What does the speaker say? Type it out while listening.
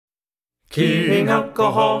King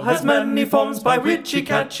Alcohol has many forms by which he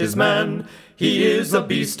catches men. He is a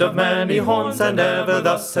beast of many horns, and ever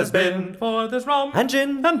thus has been. For there's rum, And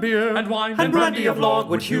gin, and beer, and wine, and brandy of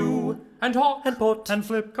logwood hue, and hawk, and port, and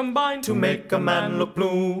flip combined to make a man look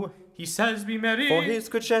blue. He says be merry, For his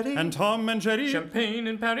good sherry, and Tom and Jerry, champagne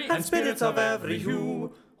and perry, and spirits of every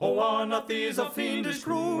hue. Oh, one of these a fiendish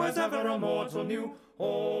crew as ever a mortal knew.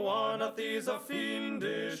 Oh, one of these a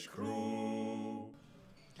fiendish crew.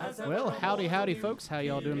 Well, howdy, folks. How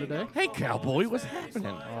y'all doing today? Hey, cowboy, what's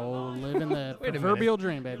happening? Oh, living the Wait a proverbial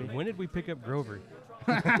dream, baby. When did we pick up Grover?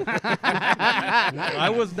 I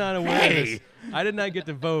was not aware of this. I did not get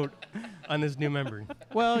to vote on this new member.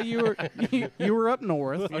 Well, you were up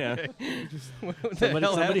north. Yeah.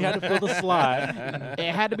 Somebody had to fill the slot.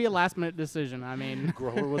 It had to be a last-minute decision. I mean,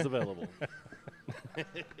 Grover was available.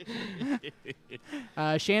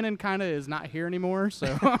 Shannon kind of is not here anymore,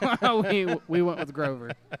 so we went with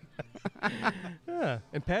Grover. Yeah,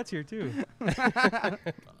 and Pat's here too.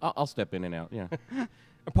 I'll step in and out, yeah.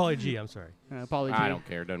 Paulie G, I'm sorry. Paulie G. I don't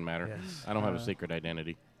care. Doesn't matter. Yes. I don't have a secret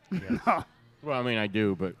identity. Yes. Well, I mean, I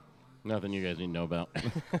do, but nothing you guys need to know about.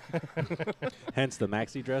 Hence the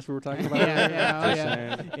maxi dress we were talking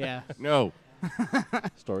about. Yeah. No.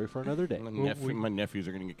 Story for another day. My nephews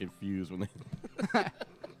are going to get confused when they...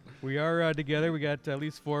 We are together. We got at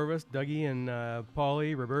least four of us, Dougie and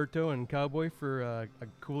Paulie, Roberto, and Cowboy for a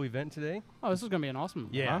cool event today. Oh, this is going to be an awesome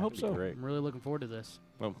event. Yeah. I hope so. Great. I'm really looking forward to this.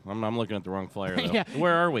 Well, I'm looking at the wrong flyer, though. Yeah.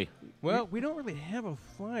 Where are we? Well, we don't really have a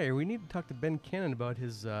flyer. We need to talk to Ben Cannon about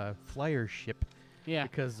his flyership. Yeah.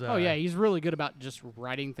 Because he's really good about just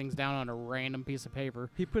writing things down on a random piece of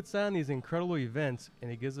paper. he puts on these incredible events,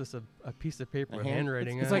 and he gives us a piece of paper with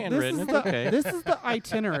handwriting It's on like it. this handwritten, is, it's the, okay. this is the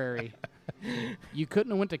itinerary. You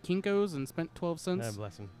couldn't have went to Kinko's and spent 12 God cents?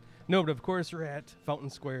 bless him. No, but of course we're at Fountain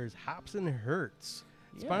Square's Hops and Hertz.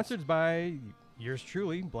 Yes. Sponsored by yours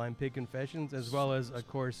truly, Blind Pig Confessions, as well as, of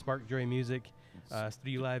course, Spark Joy Music,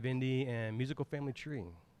 Studio Live Indie, and Musical Family Tree.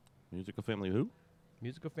 Musical family who?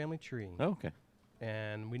 Musical Family Tree. Oh, okay.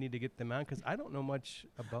 And we need to get them on because I don't know much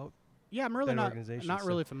about. Yeah, I'm really that not organization, not so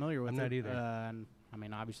really familiar with I'm it. not either. And I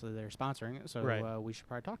mean, obviously they're sponsoring it, so Right. we should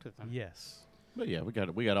probably talk to them. Yes. But yeah, we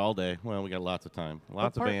got all day. Well, we got lots of time.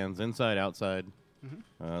 Lots of part- bands, inside, outside.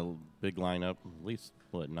 Big lineup. At least,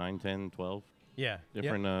 9, 10, 12 Yeah.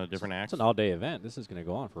 different different acts. It's an all-day event. This is going to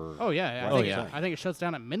go on for. Oh yeah, Oh, yeah. I think it shuts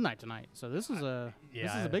down at midnight tonight. So this is a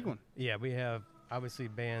big one. Yeah, we have obviously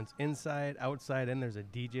bands inside, outside, and there's a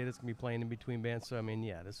DJ that's going to be playing in between bands. So, I mean,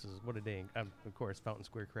 yeah, this is what a day. Of course, Fountain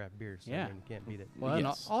Square Craft Beer. So, Yeah. I mean, you can't beat it. Well, and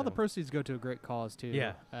Yes. all the proceeds go to a great cause too.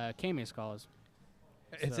 Yeah. Kami's cause.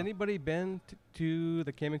 Has So- anybody been to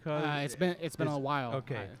the Kamikaze? It's been a while.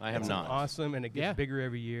 Okay. I have It's not. Awesome, and it gets Yeah. bigger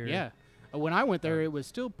every year. Yeah. When I went there, it was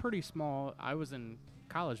still pretty small. I was in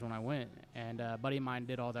college when I went, and a buddy of mine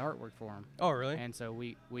did all the artwork for him. Oh, really? And so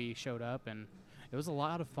we showed up, and it was a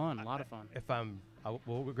lot of fun.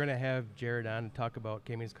 Well, we're going to have Jared on to talk about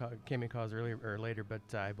Kamikaze earlier or later, but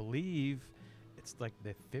I believe it's like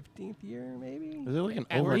the 15th year, maybe. Is it like an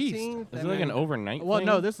At least. Is it like an overnight Well, thing?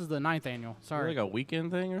 no, this is the 9th annual. Is it Sorry. like a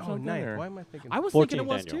weekend thing or Oh, something? nice. or- Why am I thinking? I was thinking it 14th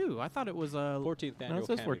was annual. too. I thought it was 14th annual. it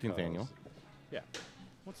says 14th Kamikaze. annual. Yeah,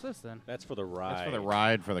 What's this then? that's for the ride. That's for the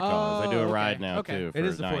ride for the cause. They do a Oh, ride okay. now Okay. too. It For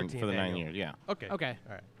is the 9 14th for the 9 annual. years. Yeah. Okay. Okay.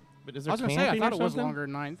 All right. But is I there was gonna say I camping thought or it was something? longer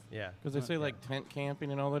than 9th. Yeah. Because they say like tent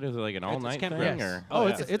camping and all that. Is it like an all night camp- thing Yes. or? Oh,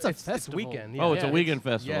 yeah. it's a It's festival. weekend. Yeah. Oh, it's Yeah, a weekend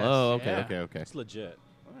festival. yes. Oh, okay, Yeah. okay. It's legit.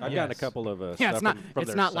 I've gotten a Yes. couple of Yeah, stuff it's not. from It's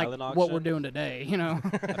their not like silent what auction. we're doing today. You know.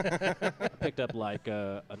 Picked up like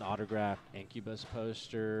an autographed Incubus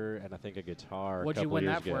poster and I think a guitar. What'd a you couple win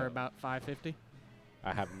years that for? ago. About $5.50.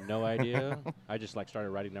 I have no idea. I just started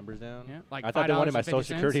writing numbers down. Yeah, like I thought they wanted my social $5.50,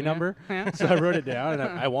 security yeah. number, Yeah. so I wrote it down and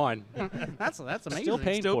I won. That's amazing. Still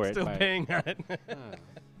paying for it. Still but- paying on it. I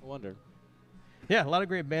wonder. Yeah, a lot of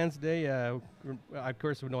great bands today. Of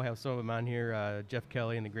course, we'll have some of them on here. Jeff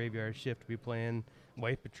Kelly and the Graveyard Shift will be playing.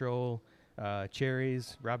 White Patrol,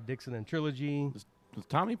 Cherries, Rob Dixon and Trilogy. Was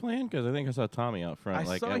Tommy playing? Because I think I saw Tommy out front, I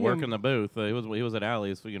like saw at work him- in the booth. He was at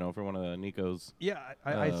Alley's, for one of Nico's Yeah,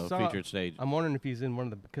 I saw. featured stage. I'm wondering if he's in one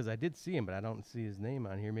of the because I did see him, but I don't see his name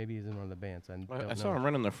on here. Maybe he's in one of the bands. I don't I saw know. him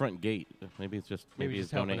running the front gate. Maybe it's just Maybe he's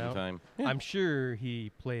just helping donating out. time. I'm sure he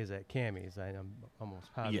plays at Cammy's. I'm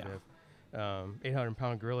almost positive.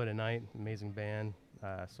 800-pound Gorilla tonight, amazing band.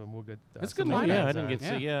 So we'll get. It's a good some lineup. bands Yeah, I on. didn't get to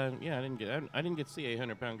see. Yeah. Yeah, I didn't get to see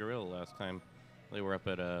 800-pound Gorilla last time. They were up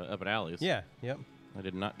at Alley's. Yeah. Yep. I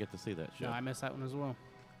did not get to see that show. No, I missed that one as well.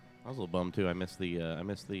 I was a little bummed too. I missed the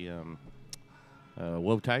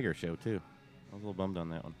Whoa Tiger show too. I was a little bummed on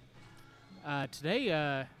that one.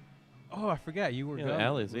 Today, Oh, I forgot you were Yeah, gone. the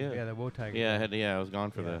alleys, yeah. Yeah, the Woe Tiger. Yeah, I was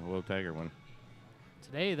gone for Yeah. the Woe Tiger one.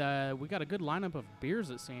 Today, we got a good lineup of beers.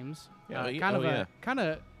 It seems. Yeah, Kind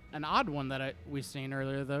of an odd one that we seen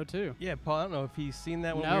earlier though too. Yeah, Paul, I don't know if he's seen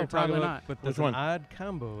that one. No, we were talking probably about, not. But Which there's one? an odd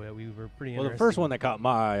combo that we were pretty Well, the interested first in. one that caught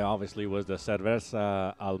my eye, obviously, was the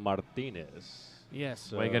Cerveza al Martinez.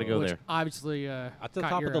 Yes. Why you got to go Which there? obviously At the caught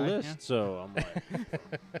top your of the eye, list, yeah. so I'm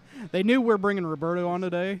like, They knew we're bringing Roberto on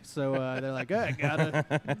today, so they're like, "Hey,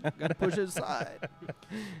 gotta push it aside."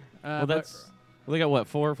 Well, they got what,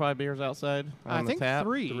 4 or 5 beers outside on I the think tap?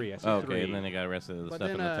 three. I see Oh, okay, three. and then they got the rest of the But stuff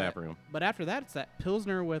in then, the tap room. But after that, it's that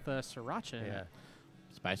Pilsner with Sriracha. in Yeah. it.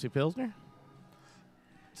 Spicy Pilsner?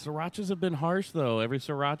 Srirachas have been harsh, though. Every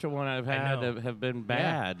Sriracha one I've I had know. have been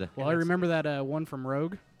bad. Well, I remember that one from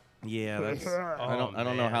Rogue. Yeah, that's. Oh, I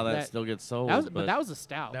don't know how that, That- still gets sold. But that was a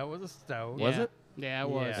stout. That was a stout. Was Yeah. it? Yeah, it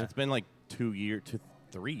was. Yeah. It's been like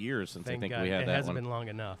 3 years since Thank I think God. we had it that hasn't one. been long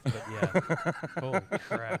enough, but yeah. Holy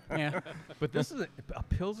crap. Yeah. But this is a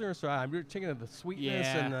Pilsner, so I'm checking out the sweetness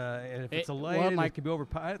Yeah. and if it's a Well, light and like- it could be over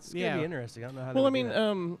pie. It's Yeah. gonna be interesting. I don't know how. Well, I they would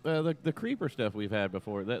mean, do that. the creeper stuff we've had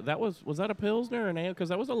before. That was that a Pilsner or an ale? Because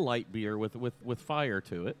that was a light beer with fire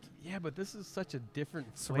to it. Yeah, but this is such a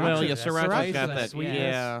different. Sriracha- Well, yeah, Sriracha's Sriracha's got that that. sweetness.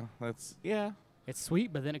 Yeah, that's It's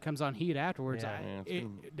sweet, but then it comes on heat afterwards. Yeah.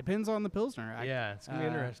 It depends on the Pilsner. Yeah, it's gonna be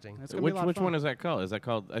interesting. It's gonna be a lot of Which fun. one is that called? Is that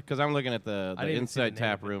called? Because I'm looking at the I didn't see the inside name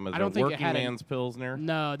tap of it. room as I a don't think it working had man's Pilsner.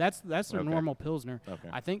 No, that's their Okay. normal Pilsner. Okay.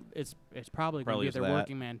 I think it's probably going Probably to is be their that.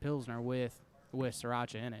 working man Pilsner with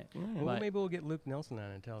Sriracha in it. Well, but maybe we'll get Luke Nelson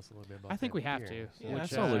on and tell us a little bit about. I think that we have beer. to. So- Yeah, I Which,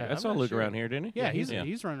 saw Luke. I I'm saw not Luke sure. around here, didn't he? Yeah,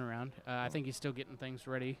 he's running around. I think he's still getting things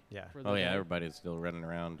ready. Yeah. For the Oh yeah, day. everybody's still running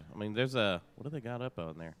around. I mean, there's what do they got up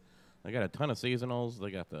on there? They got a ton of seasonals. They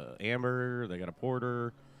got the amber. They got a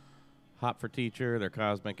porter, hop for teacher. Their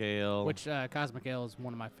cosmic ale. Which Cosmic Ale is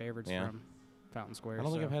one of my favorites Yeah. from Fountain Square. I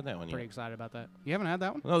don't think so I've had that one Pretty yet. excited about that. You haven't had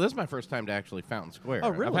that one? No, this is my first time to actually Fountain Square. Oh,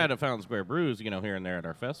 really? I've had a Fountain Square brews, here and there at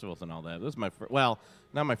our festivals and all that. This is my well,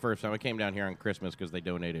 not my first time. I came down here on Christmas because they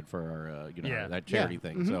donated for our, Yeah. that charity Yeah.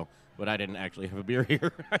 thing. Mhm. So, but I didn't actually have a beer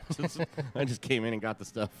here. I just came in and got the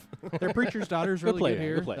stuff. Their Preacher's Daughter's really play, good man,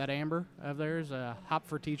 here. good play. That amber of theirs. Hop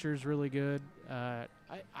for Teacher's really good.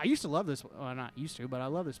 I used to love this. Well, not used to, but I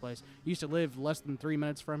love this place. Used to live less than 3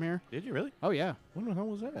 minutes from here. Did you really? Oh yeah, When the hell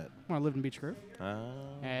was that? when I lived in Beach Grove,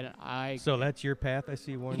 and I So that's your path. I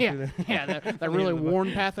see one. yeah through the yeah that really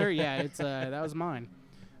worn path there. Yeah, it's that was mine.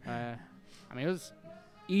 I mean, it was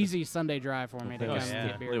easy Sunday drive for me to There come was, and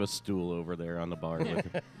get beer. there was a stool over there on the bar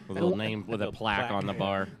with a little name with a plaque on the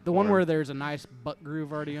bar. The one where there's a nice butt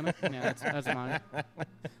groove already in it. Yeah, that's mine. Why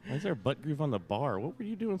is there a butt groove on the bar? What were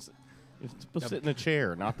you doing? You're supposed to sit in a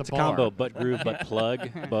chair, not the it's a bar. combo, butt groove, butt plug,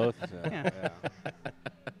 both. Yeah.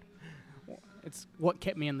 It's what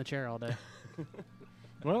kept me in the chair all day.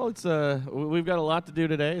 Well, it's we've got a lot to do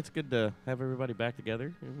today. It's good to have everybody back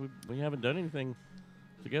together. We haven't done anything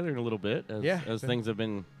together in a little bit, as things have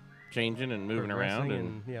been changing and moving around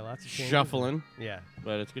progressing and lots of changes. shuffling. Yeah.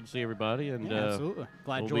 But it's good to see everybody. And Yeah, absolutely.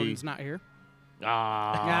 Glad we'll Jordan's be- not here.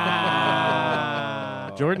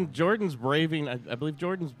 Jordan's braving. I believe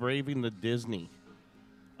Jordan's braving the Disney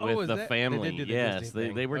Oh, with is the that- they family. did do the Yes, Disney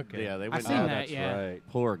thing. they were. Okay. Yeah, they I went. seen down. that. That's Yeah, right.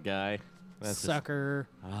 Poor guy. That's just- sucker.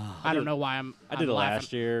 I don't know why I'm. I did I'm it laughing.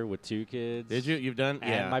 last year with 2 kids. Did you? You've done? And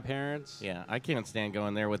Yeah. my parents. Yeah, I can't stand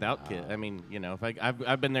going there without kids. I mean, if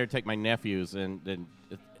I've been there to take my nephews and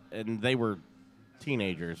they were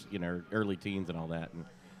teenagers, early teens and all that. And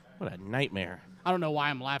what a nightmare. I don't know why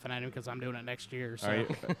I'm laughing at him because I'm doing it next year. So Are you,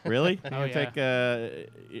 really? You Oh, wanna yeah.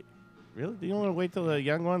 take really? Do you want to wait till the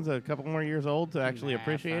young ones a couple more years old to actually Nah,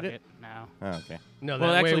 appreciate fuck it? No. Oh, okay. No,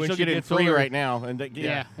 Well, that way actually, when she'll she get in gets 3 older- right now. And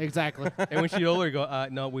Yeah, exactly. And when she's older, go,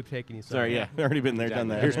 no, we've taken you. Sorry, yeah, already been there, done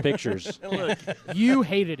that. Here's pictures. Look, You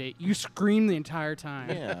hated it. You screamed the entire time.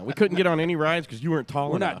 yeah, we couldn't get on any rides because you weren't tall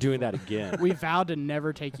We're enough. not doing that again. We vowed to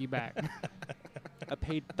never take you back. I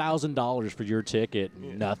paid $1,000 for your ticket.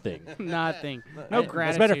 Nothing. Nothing. No gratitude.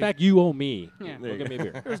 As a matter of fact, you owe me. Yeah. Go get me a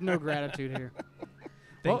beer. There's no gratitude here.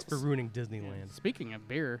 Thanks Well, for ruining Disneyland. Speaking of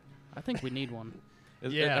beer, I think we need one.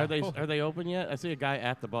 Yeah. Are they open yet? I see a guy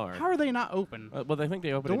at the bar. How are they not open? Well, I think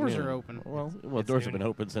they open. at Doors noon. are open. Well, It's doors have noon. been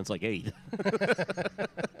open since like 8.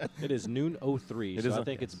 It is noon 03, It so is I a-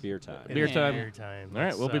 think it's beer time. Beer Yeah. time. Beer time. All right,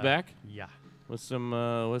 Let's, we'll be back Yeah. with some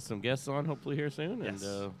guests on hopefully here soon. Yes.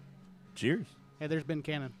 And cheers. Hey, there's Ben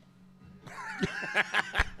Cannon.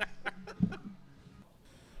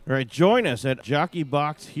 All right, join us at Jockey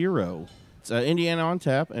Box Hero. It's Indiana on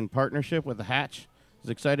Tap in partnership with the Hatch. Is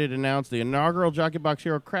excited to announce the inaugural Jockey Box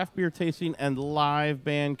Hero craft beer tasting and live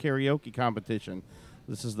band karaoke competition.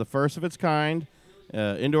 This is the first of its kind,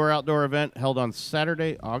 Indoor-outdoor event held on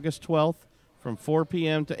Saturday, August 12th from 4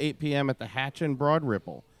 p.m. to 8 p.m. at the Hatch and Broad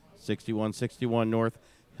Ripple, 6161 North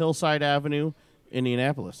Hillside Avenue,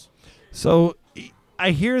 Indianapolis. So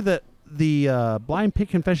I hear that the Blind Pig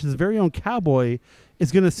Confession's very own Cowboy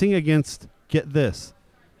is going to sing against, get this,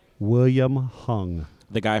 William Hung.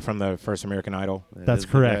 The guy from the first American Idol. That's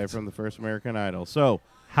The correct. guy from the first American Idol. So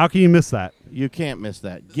How can you miss that? you can't miss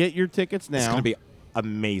that. Get your tickets now. It's going to be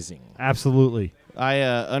amazing. Absolutely. I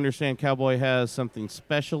understand Cowboy has something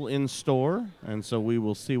special in store, and so we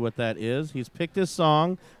will see what that is. He's picked his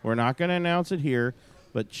song. We're not going to announce it here,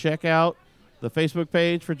 but check out the Facebook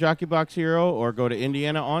page for Jockey Box Hero or go to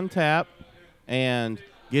Indiana on Tap and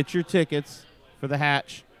get your tickets for the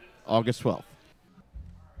Hatch August 12th.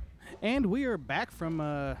 And we are back from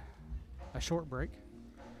a short break.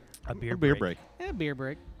 A beer break. A beer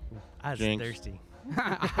break. I was Jinx. thirsty.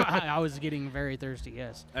 I was getting very thirsty,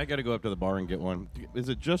 yes. I got to go up to the bar and get one. Is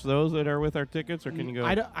it just those that are with our tickets, or can you go?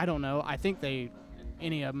 I don't know. I think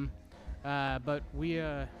any of them. But we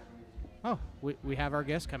have our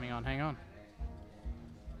guest coming on. Hang on.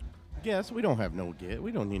 Yes, we don't have no get.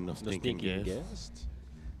 We don't need no The stinking stinking guest. guest.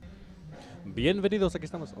 Bienvenidos, aquí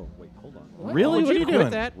estamos. Oh, wait, hold on. What? Really? Would What are you quit doing?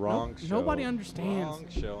 That? Wrong show. Nobody understands. Wrong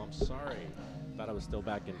show. I'm sorry. Thought I was still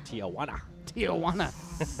back in Tijuana. Tijuana.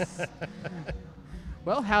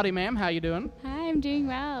 Well, howdy, ma'am. How you doing? Hi, I'm doing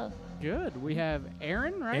well. Good. We have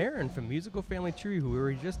Aaron, right? Aaron from Musical Family Tree, who we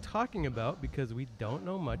were just talking about because we don't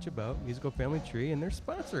know much about Musical Family Tree, and they're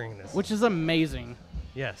sponsoring this. Which is amazing.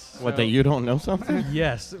 Yes. What, that you don't know something?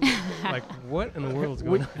 Yes. Like, what in the world is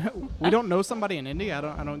going on? We don't know somebody in Indy. I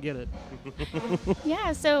don't get it.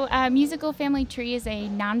 Yeah, so Musical Family Tree is a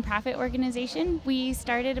nonprofit organization. We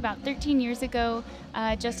started about 13 years ago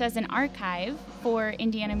just as an archive for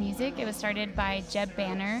Indiana music. It was started by Jeb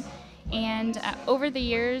Banner. And over the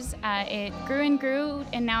years, it grew and grew,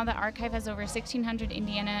 and now the archive has over 1,600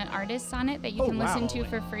 Indiana artists on it that you can listen to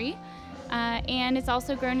for free. And it's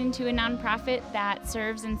also grown into a nonprofit that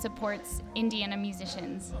serves and supports Indiana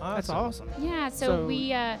musicians. That's awesome. Yeah, so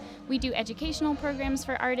we do educational programs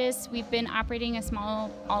for artists. We've been operating a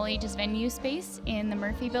small all-ages venue space in the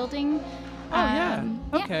Murphy Building. Yeah.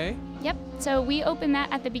 Okay. Yep. So we opened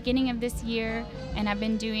that at the beginning of this year, and I've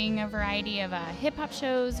been doing a variety of hip-hop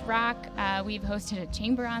shows, rock. We've hosted a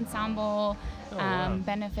chamber ensemble,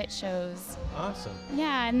 benefit shows. Awesome.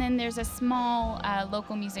 Yeah, and then there's a small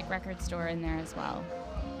local music record store in there as well.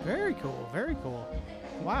 Very cool. Very cool.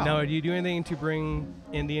 Wow. Now, do you do anything to bring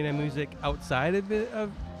Indiana music outside of it?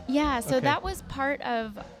 Yeah, so Okay. that was part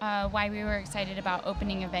of why we were excited about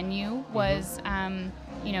opening a venue was,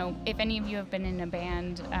 if any of you have been in a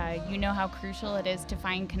band, you know how crucial it is to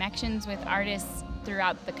find connections with artists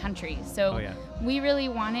throughout the country. So we really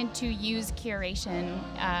wanted to use curation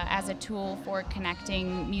as a tool for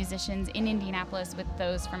connecting musicians in Indianapolis with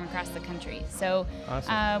those from across the country. So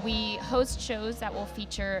we host shows that will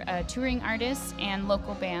feature touring artists and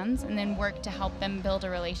local bands, and then work to help them build a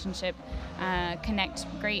relationship, connect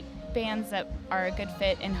great bands that are a good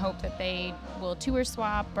fit, and hope that they will tour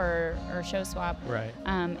swap or show swap,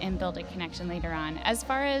 and build a connection later on. As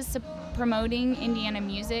far as promoting Indiana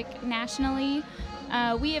music nationally,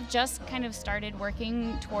 we have just kind of started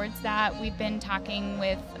working towards that. We've been talking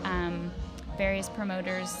with various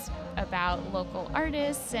promoters about local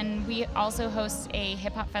artists, and we also host a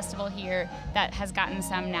hip-hop festival here that has gotten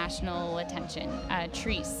some national attention,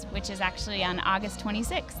 Treese, which is actually on August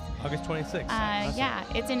 26th. August 26th. Awesome. Yeah,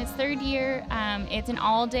 it's in its third year. It's an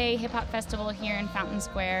all-day hip-hop festival here in Fountain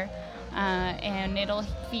Square, and it'll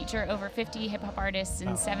feature over 50 hip-hop artists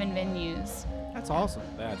in 7 venues. That's awesome.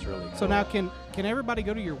 That's really cool. So now can everybody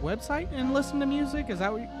go to your website and listen to music? Is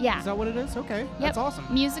that what is that what it is? Okay. That's awesome.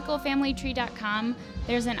 Musicalfamilytree.com.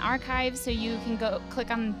 There's an archive, so you can go click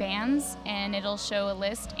on bands and it'll show a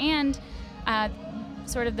list, and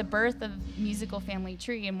sort of the birth of Musical Family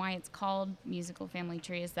Tree and why it's called Musical Family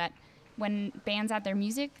Tree is that when bands add their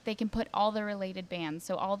music, they can put all the related bands.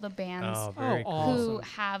 So all the bands who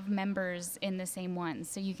have members in the same ones.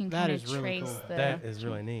 So you can kind of trace the... That is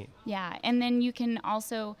really neat. Yeah, and then you can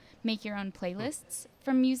also make your own playlists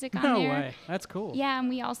from music on No there. way. That's cool. Yeah, and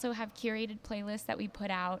we also have curated playlists that we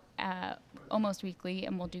put out almost weekly,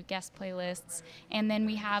 and we'll do guest playlists. And then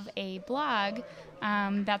we have a blog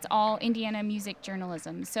that's all Indiana music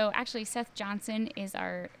journalism. So actually, Seth Johnson is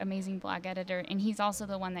our amazing blog editor, and he's also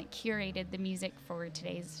the one that curated the music for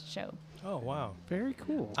today's show. Oh, wow. Very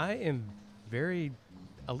cool. I am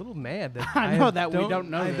a little mad that I know that we don't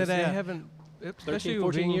know that this, I yeah. haven't especially 13,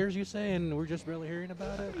 14 being- years, you say, and we're just barely hearing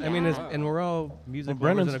about it? I mean, Yeah. and we're all music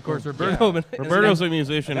Well, lovers, Brennan's- and of course Roberto. Yeah. Roberto's a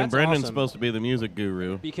musician, and That's Brendan's awesome. supposed to be the music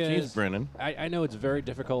guru. Because She's Brennan. I know it's very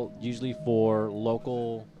difficult usually for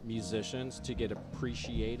local musicians to get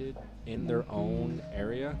appreciated in their own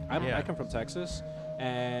area. Yeah. I come from Texas,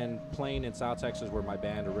 and playing in South Texas, where my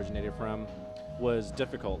band originated from, was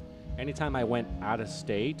difficult. Anytime I went out of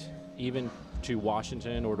state, even to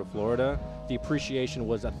Washington or to Florida, the appreciation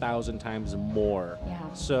was 1,000 times more. Yeah.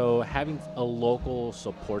 So having a local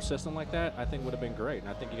support system like that, I think would have been great. And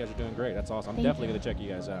I think you guys are doing great. That's awesome. I'm Thank definitely you. going to check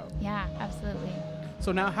you guys out. Yeah, absolutely.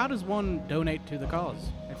 So now, how does one donate to the cause,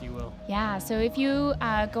 if you will? Yeah, so if you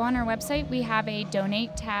go on our website, we have a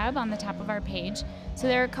donate tab on the top of our page. So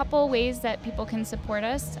there are a couple ways that people can support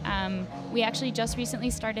us. We actually just recently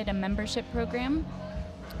started a membership program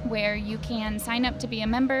where you can sign up to be a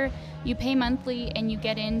member, you pay monthly, and you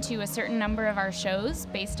get into a certain number of our shows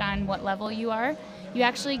based on what level you are. You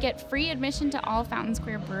actually get free admission to all Fountain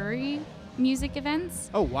Square Brewery music events.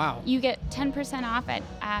 Oh, wow. You get 10% off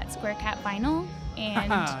at Square Cat Vinyl,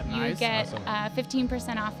 and you Nice. get Awesome.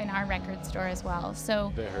 15% off in our record store as well.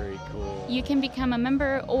 So Very cool. you can become a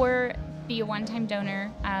member or be a one-time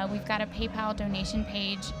donor. We've got a PayPal donation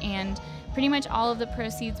page, and pretty much all of the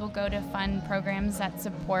proceeds will go to fund programs that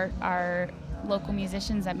support our local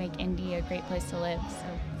musicians that make indie a great place to live. So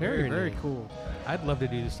Very, Very very neat. cool. I'd love to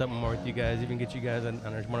do something more with you guys, even get you guys on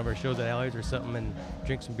one of our shows at Alley's or something, and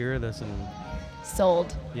drink some beer with us. And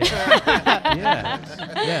sold. yeah, yeah,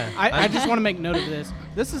 yeah. I just want to make note of this.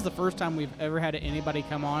 This is the first time we've ever had anybody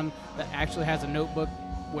come on that actually has a notebook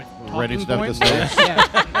with Ready talking stuff to points. say.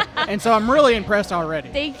 Yeah. And so I'm really impressed already.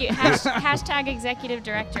 Thank you. Hashtag executive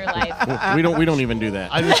director life. we don't even do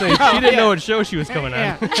that. I was just saying, she didn't know what show she was coming on.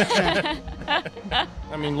 Yeah.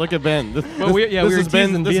 I mean, look at Ben. This, Well, we this were is Ben.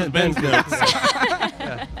 teasing This is Ben's Ben's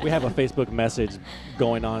notes. We have a Facebook message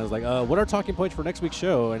going on. It's like, what are talking points for next week's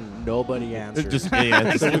show? And nobody answers. It's just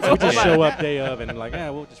yeah. so we just show up day of and like,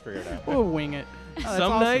 we'll just figure it out. We'll wing it. Oh, that's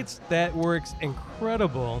Some awesome. nights that works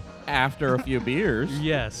incredible. After a few beers,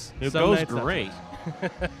 Yes, it some goes nights that's- great.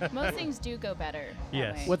 Most things do go better. that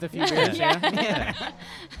Yes. way. With a few beers, yeah. Yeah.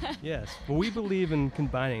 Yes. Well, we believe in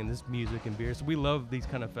combining this music and beer, so we love these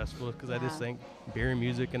kind of festivals because I just Yeah. think beer and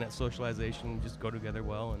music and that socialization just go together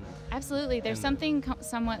well. And Absolutely. There's And- something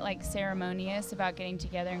somewhat like ceremonious about getting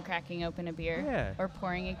together and cracking open a beer Yeah. or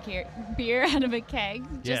pouring a beer out of a keg.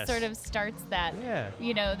 Just Yes. sort of starts that,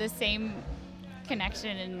 yeah, the same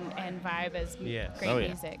connection and vibe as Yes. great Oh, yeah.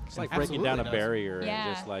 music. It's like Absolutely breaking down a does. barrier Yeah.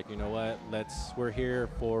 and just like, you know what, we're here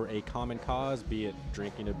for a common cause, be it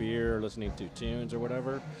drinking a beer or listening to tunes or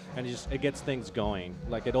whatever, and it gets things going.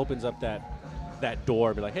 Like it opens up that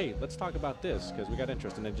door, be like, hey, let's talk about this because we got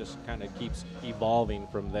interest, and it just kind of keeps evolving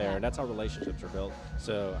from there. And that's how relationships are built.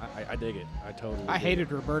 So I dig it. I totally. I dig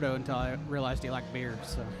hated Roberto until I realized he liked beer.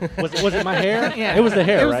 So it. Was it my hair? Yeah. It was the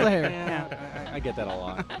hair, It was right? the hair, Yeah. I get that a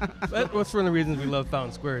lot. that's one of the reasons we love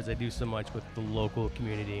Fountain Square is they do so much with the local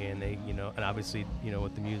community, and they, and obviously,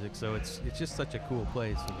 with the music. So it's just such a cool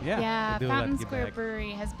place. And Yeah, they do a lot to Fountain give Square back.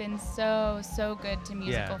 Brewery has been so good to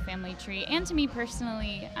Musical Yeah. Family Tree and to me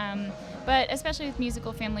personally, but especially with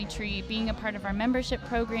Musical Family Tree being a part of our membership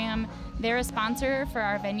program. They're a sponsor for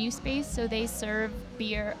our venue space, so they serve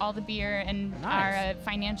beer, all the beer, and are a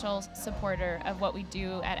financial supporter of what we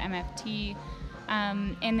do at MFT.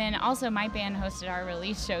 And then also my band hosted our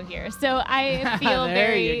release show here, so I feel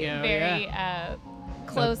There you very go,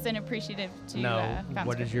 close and appreciative to Fountain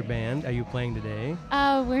What Square is your Brewery. band? Are you playing today?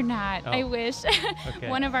 Oh, we're not. I Oh. wish. Okay.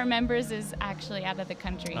 One of our members is actually out of the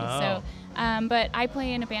country. Oh. So, but I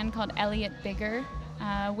play in a band called Elliot Bigger,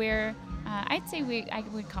 where I'd say I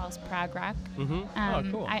would call us prog rock. Mm-hmm.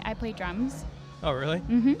 Oh, cool. I play drums. Oh, really?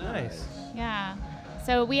 Mm-hmm. Nice. Yeah.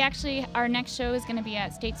 So our next show is going to be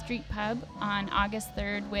at State Street Pub on August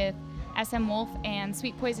 3rd with SM Wolf and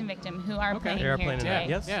Sweet Poison Victim, who are playing They are here playing today. tonight.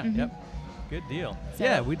 Yes. Yeah. Mhm. Yep. Good deal. So-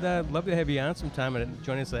 Yeah, we'd love to have you on sometime and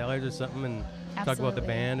join us at Alley's or something and talk about the Absolutely.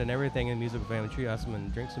 band and everything in Musical Family Tree Awesome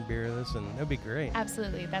and drink some beer with us, and that'd be great.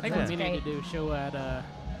 Absolutely. That I think sounds we need great. to do a show at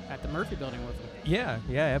the Murphy Building with him.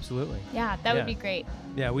 Yeah, absolutely. Yeah, that Yeah. would be great.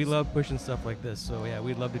 Yeah, we love pushing stuff like this, so yeah,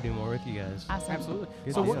 we'd love to do more with you guys. Awesome. Absolutely.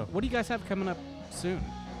 Good So deal. what do you guys have coming up soon?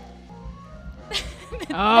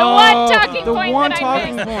 The one talking the point one that I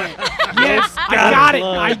talking missed. point. Yes, I got it.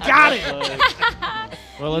 I got it.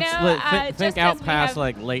 Well, let's No, think just out as we past have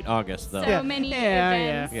like late August, though. so many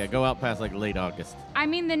events. Yeah, go out past like late August. I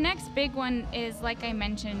mean, the next big one is, like I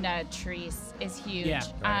mentioned, Treese is huge. Yeah.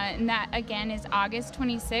 And that, again, is August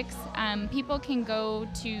 26th. People can go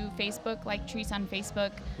to Facebook, like Treese on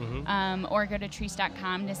Facebook, or go to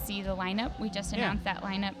treese.com to see the lineup. We just announced that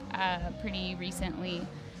lineup pretty recently.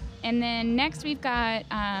 And then next we've got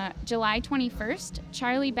July 21st,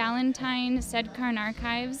 Charlie Ballantyne, Sedcarn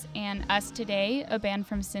Archives, and Us Today, a band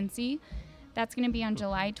from Cincy. That's going to be on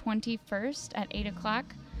July 21st at 8 o'clock.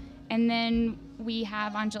 And then we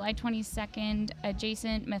have on July 22nd,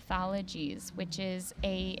 Adjacent Mythologies, which is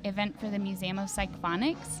a event for the Museum of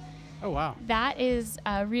Psychphonics. Oh, wow. That is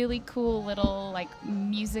a really cool little like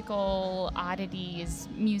musical oddities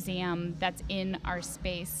museum that's in our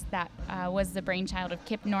space that was the brainchild of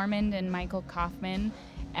Kip Normand and Michael Kaufman.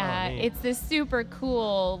 It's this super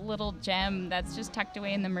cool little gem that's just tucked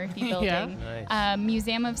away in the Murphy building. Nice.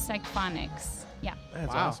 Museum of Psychphonics. Yeah.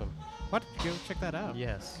 That's Wow. awesome. What? Go check that out.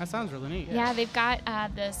 Yes. That sounds really neat. Yeah, they've got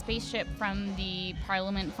the spaceship from the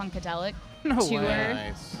Parliament Funkadelic No tour. way.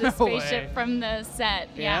 Nice. The No spaceship way. from the set.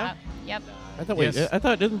 Yeah? Yep. I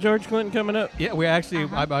thought isn't George Clinton coming up? Yeah, we actually.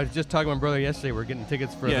 I was just talking to my brother yesterday. We're getting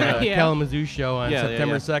tickets for the Yeah. Kalamazoo show on Yeah,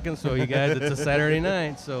 September yeah. 2nd. So you guys, it's a Saturday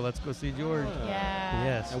night. So let's go see George. Yeah.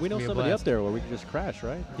 Yes. And we know it's gonna be a somebody up blast. there where we can just crash,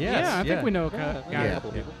 right? Yes, I think we know a Yeah. guy Yeah.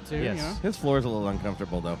 too. Yes. You know? His floor's a little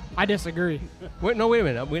uncomfortable, though. I disagree. Wait a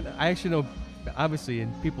minute. I actually know, obviously,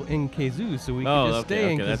 people in Kazoo, so we can just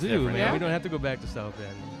stay in that's Kazoo. different, Man. yeah. We don't have to go back to South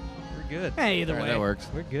End. We're good. Hey, either All right, way. that works.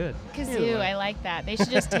 We're good. Kazoo, I like that. They should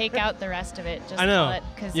just take out the rest of it. Just I know. call it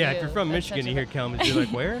Kazoo. Yeah, if you're from That's Michigan, such you a- hear Kalamazoo, you're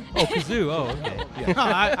like, where? Oh, Kazoo. Oh, okay. Yeah. No,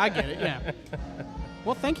 I get it, yeah.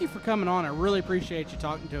 Well, thank you for coming on. I really appreciate you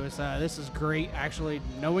talking to us. This is great, actually,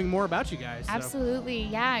 knowing more about you guys. so. Absolutely,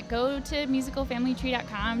 yeah. Go to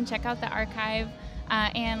musicalfamilytree.com, check out the archive,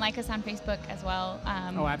 and like us on Facebook as well.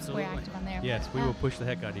 Oh, absolutely. We're active on there. Yes, we Yeah. will push the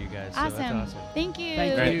heck out of you guys. So Awesome. that's awesome. Thank you.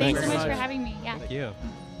 Thank you. Thanks Thanks so very much for much. having me. Yeah. Thank you.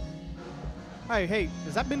 Hey,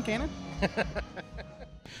 is that Ben Cannon?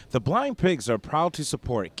 The Blind Pigs are proud to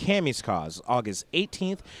support Cammy's Cause August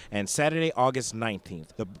 18th and Saturday, August 19th.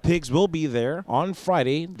 The Pigs will be there on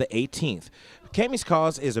Friday, the 18th. Cammy's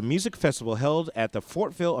Cause is a music festival held at the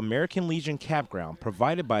Fortville American Legion Campground,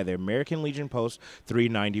 provided by the American Legion Post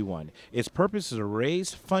 391. Its purpose is to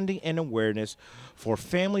raise funding and awareness for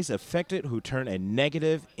families affected who turn a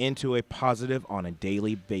negative into a positive on a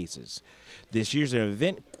daily basis. This year's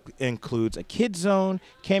event includes a kids zone,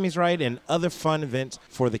 Cammy's Ride, and other fun events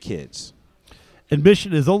for the kids.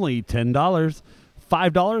 Admission is only $10.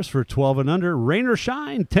 $5 for 12 and under. Rain or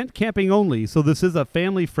shine, tent camping only. So this is a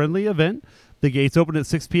family-friendly event. The gates open at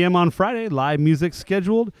 6 p.m. on Friday, live music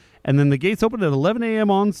scheduled, and then the gates open at 11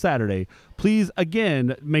 a.m. on Saturday. Please,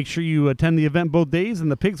 again, make sure you attend the event both days,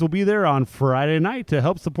 and the Pigs will be there on Friday night to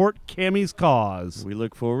help support Cammy's Cause. We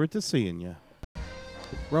look forward to seeing you.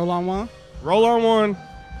 Roll on one. Roll on one.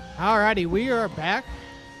 Alrighty, we are back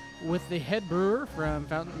with the head brewer from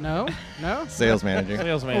Fountain. No? Sales manager.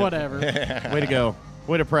 Sales man. Whatever. Way to go.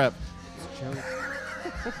 Way to prep.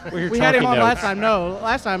 We had him on last time. No,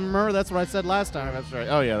 last time, remember, that's what I said last time. That's right.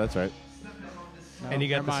 Oh, yeah, that's right. No, And you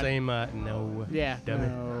got never the mind. same, no. Yeah. Dummy.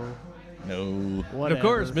 No. No. And Whatever. of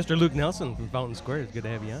course, Mr. Luke Nelson from Fountain Square. It's good to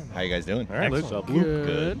have you on. How you guys doing? All right, Luke. Excellent.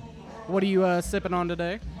 Good. What are you sipping on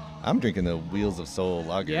today? I'm drinking the Wheels of Soul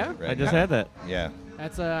lager. Yeah? Right I just now. had that. Yeah.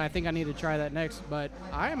 That's I think I need to try that next. But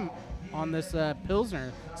I'm on this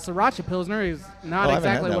Pilsner. Sriracha Pilsner is not Oh, I haven't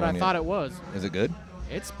had exactly that what I one yet. thought it was. Is it good?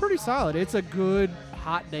 It's pretty solid. It's a good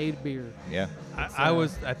hot day beer. Yeah.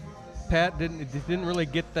 Pat didn't really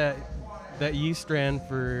get that yeast strand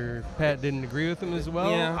for Pat didn't agree with him as well.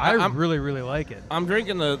 Yeah, I I'm- really really like it. I'm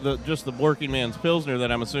drinking just the working man's Pilsner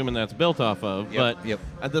that I'm assuming that's built off of. Yep, But yep.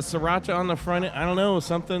 The Sriracha on the front, I don't know,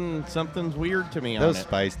 something's weird to me Those on it.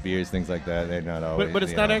 spiced beers, things like that, they're not always. But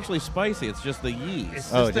it's you not know. actually spicy. It's just the yeast.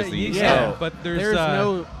 It's Oh, just just that the yeast. yeast. Yeah, Oh. but There's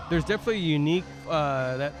no- there's definitely a unique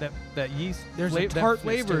that yeast There's a that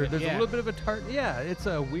tartness to flavor. it, There's yeah. a little bit of a tart. Yeah, it's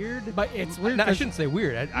a weird. But it's weird. No, I 'cause shouldn't say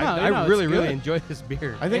weird. No, I it's really good. enjoy this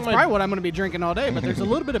beer. I think It's my probably what I'm going to be drinking all day. But there's a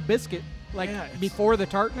little bit of biscuit, like Yeah, it's- before the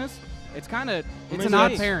tartness. It's kind of it's an maybe odd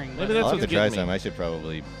that's- pairing. maybe But, that's I'll have what's to try getting me. some. I should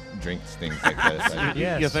probably drink things like that.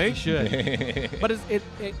 Yes, You think? should. but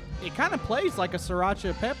it kind of plays like a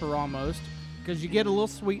sriracha pepper almost, because you get a little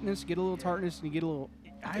sweetness, you get a little tartness, and you get a little.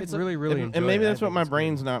 It's really and enjoy maybe it. that's I what think my it's good.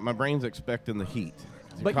 brain's not. My brain's expecting the heat.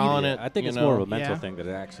 But Calling you- it. I think you it's know, more of a mental Yeah. thing than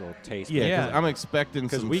an actual taste. Yeah, Yeah. because I'm expecting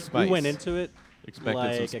Because some we spice. went into it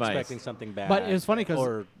Expected some spice. expecting something bad. But it was funny because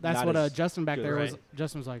or that's not what as Justin back good. there was. Right.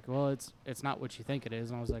 Justin was like, "Well, it's not what you think it is,"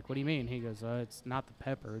 and I was like, "What do you mean?" He goes, "It's not the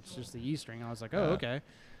pepper. It's just the yeast string." And I was like, "Oh, okay."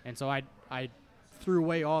 And so I threw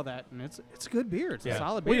away all that, and it's a good beer. It's a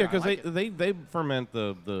solid beer. Well, yeah, because I like it. they ferment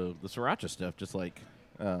the sriracha stuff just like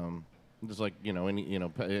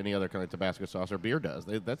any other kind of Tabasco sauce or beer does.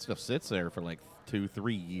 That stuff sits there for like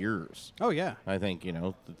 2-3 years. Oh yeah. I think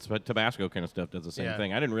the Tabasco kind of stuff does the same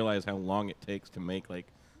thing. I didn't realize how long it takes to make like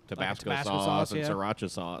Tabasco sauce and sriracha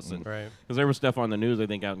sauce, and because there was stuff on the news I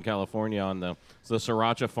think out in California on the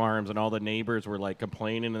sriracha farms, and all the neighbors were like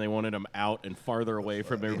complaining and they wanted them out and farther away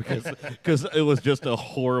from there because it was just a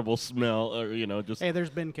horrible smell, or just Hey, there's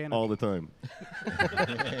Ben Cannon. all the time.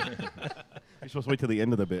 You're supposed to wait till the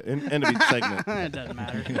end of the bit, end of each segment. It doesn't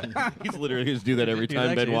matter. He's literally just do that every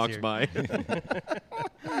time Ben walks by.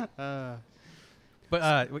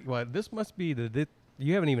 But this must be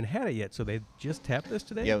you haven't even had it yet, so they just tapped this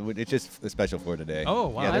today? Yeah, it's just special for today. Oh,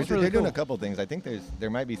 wow. Yeah, That's they're really doing a cool. couple things. I think there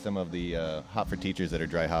might be some of the hop for teachers that are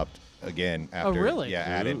dry hopped again after. really? Yeah,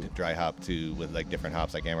 added dry hop with like different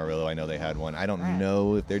hops, like Amarillo. I know they had one. I don't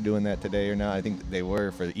know if they're doing that today or not. I think they were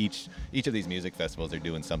for each of these music festivals. They're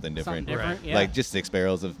doing something different. Yeah. Like just 6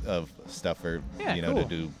 barrels of stuff for cool.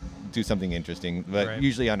 to do something interesting, but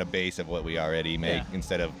usually on a base of what we already make. Yeah.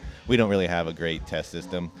 Instead of, we don't really have a great test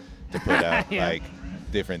system to put out Yeah. like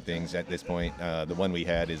different things at this point. The one we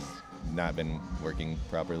had has not been working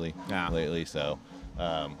properly lately, so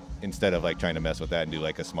instead of like trying to mess with that and do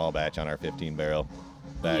like a small batch on our 15 barrel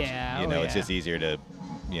batch, it's just easier to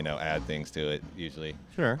add things to it usually.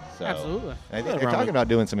 Sure. So Absolutely. I think they're talking about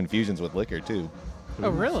doing some infusions with liquor too. Oh,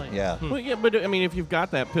 really? Yeah. Well, yeah, but I mean, if you've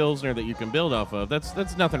got that Pilsner that you can build off of,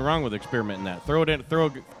 that's nothing wrong with experimenting that.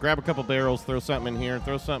 Grab a couple barrels, throw something in here,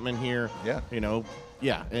 throw something in here. Yeah.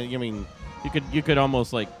 Yeah. And I mean, you could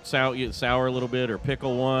almost like sour a little bit or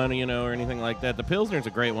pickle one, or anything like that. The Pilsner's a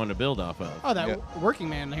great one to build off of. Oh, that Working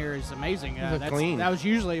Man here is amazing. It's clean. That was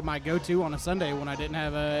usually my go-to on a Sunday when I didn't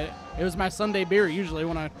have it was my Sunday beer usually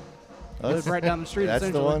when I lived right down the street. That's the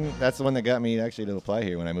essentially. one. That's the one that got me actually to apply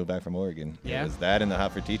here when I moved back from Oregon. Yeah. It was that and the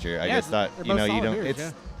Hop for Teacher. I just thought, they're both solid you don't. beers,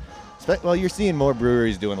 It's well, you're seeing more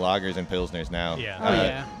breweries doing lagers and pilsners now.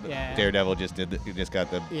 Yeah. Oh, yeah. Daredevil just got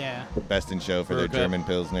the best in show for their Brew Cup. German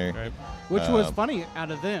pilsner. Right. Which was funny out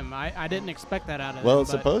of them. I didn't expect that out of them. Well, but-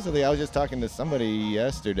 supposedly I was just talking to somebody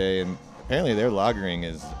yesterday, and apparently their lagering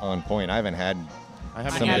is on point. I haven't had I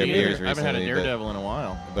haven't some had of their it either. beers I haven't had a recently, Daredevil in a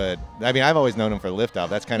while. but I mean, I've always known them for Liftoff.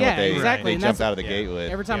 That's kind of what they exactly. they and jumped that's- out of the gate with.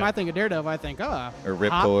 Every time Yeah. I think of Daredevil, I think, Or hop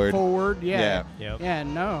Ripcord. forward. Yeah. Yep. Yeah,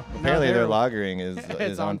 no. Apparently no, their they're- lagering is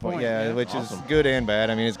It's on on point. point, Yeah, yeah. which Awesome. is good and bad.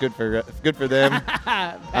 I mean, it's good for them.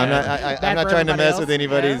 Bad I'm not for trying to everybody mess else. with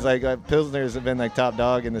anybody's Yeah. like Pilsners have been like top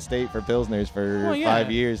dog in the state for Pilsners for Well, yeah. 5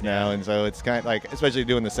 years now, and so it's kind of like, especially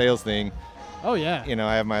doing the sales thing. Oh, yeah.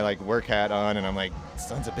 I have my like work hat on, and I'm like,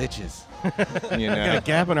 sons of bitches. Got a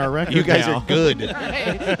gap in our record. You guys now. are good.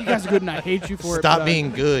 Hey, you guys are good, and I hate you for it. Stop but,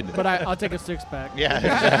 being good. But I'll take a 6-pack. Yeah,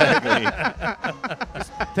 exactly.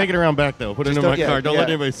 Take it around back though. Put it Just in my don't- car. yeah, Don't let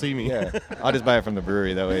yeah. anybody see me. Yeah, I'll just buy it from the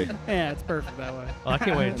brewery that way. Yeah, it's perfect that way. Well, I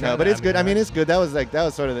can't wait to try No, but that. it's good. I mean, it's good. That was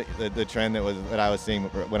sort of the trend that I was seeing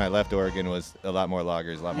when I left Oregon, was a lot more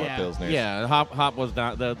lagers, a lot more Yeah. pilsners. Yeah, hop was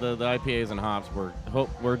not the IPAs and hops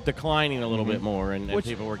were declining a little bit more, and Which-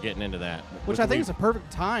 people were getting into that. Which I think is a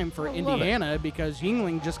perfect time for love it. Indiana because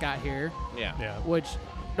Yingling just got here. yeah. Which,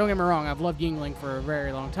 don't get me wrong, I've loved Yingling for a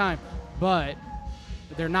very long time, but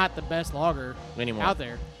they're not the best lager Anymore. out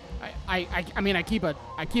there. I mean, I keep a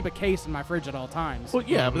case in my fridge at all times. Well,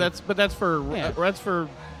 yeah, but that's for Yeah. that's for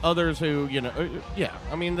others who yeah.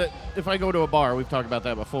 I mean, if I go to a bar, we've talked about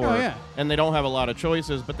that before. Oh, yeah. And they don't have a lot of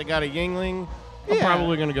choices, but they got a Yingling. I'm Yeah.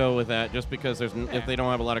 probably going to go with that just because if they don't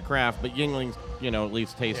have a lot of craft, but Yingling's at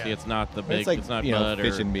least tasty. Yeah. It's not the big. It's like it's not you know, Bud or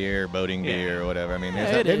fishing beer, boating Yeah. beer, or whatever. I mean,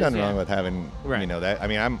 Yeah, there's it nothing is, wrong yeah. with having Right. that. I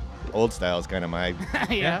mean, I'm old style is kind of my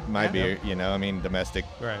yeah. my beer. I mean, domestic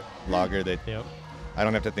Right. lager that Yep. I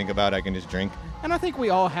don't have to think about. I can just drink. And I think we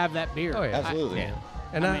all have that beer. Oh, yeah. Absolutely. Yeah.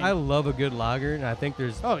 And I mean- I love a good lager, and I think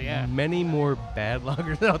there's Oh, yeah. many more bad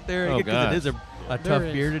lagers out there. Oh, Because it is a There tough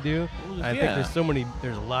is. beer to do. Well, I yeah. think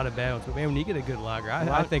there's a lot of bad ones. But man, when you get a good lager,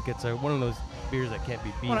 I think it's one of those beers that can't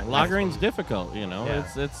be beaten. Lagering's difficult. Yeah.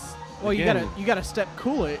 It's Well, again, you gotta step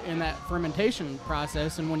cool it in that fermentation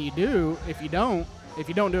process, and when you do, if you don't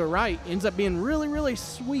do it right, it ends up being really, really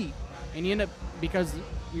sweet, and you end up, because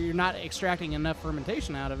you're not extracting enough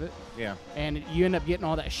fermentation out of it, yeah. and you end up getting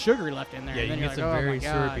all that sugar left in there. Yeah, and you then get you're some like, very oh my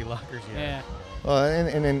God. syrupy lagers. Yeah. Well,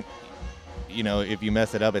 and then if you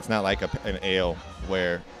mess it up, it's not like an ale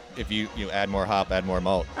where if you add more hop, add more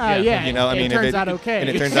malt. Yeah. It turns out okay. And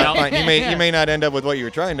it turns out fine. You may not end up with what you were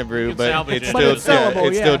trying to brew, but it's But it's sellable,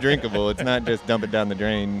 it's still drinkable. It's not just dump it down the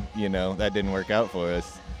drain. That didn't work out for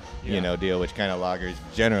us. Deal, which kind of lagers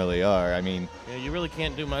generally are. I mean, you really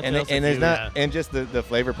can't do much and else. there's not, and just the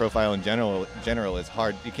flavor profile in general is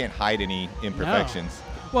hard. You can't hide any imperfections.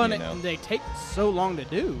 Well, and they take so long to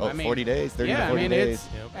do. 40 days, 30 to 40 days.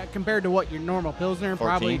 It's compared to what your normal Pilsner, 14.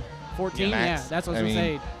 probably 14. Yeah, that's what I was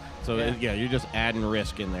going to say. So you're just adding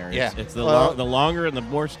risk in there. Yeah. It's the longer and the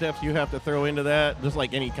more steps you have to throw into that, just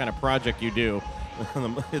like any kind of project you do.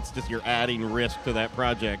 It's just you're adding risk to that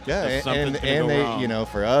project. Yeah, and they, wrong.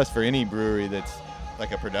 For us, for any brewery that's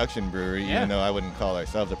like a production brewery, even though I wouldn't call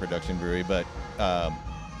ourselves a production brewery, but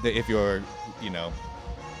if you're,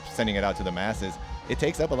 sending it out to the masses, it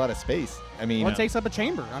takes up a lot of space. I mean, it takes up a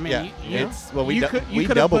chamber. I mean, we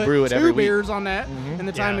double brew it every week. 2 beers on that, and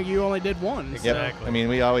the time you only did one. Exactly. So. I mean,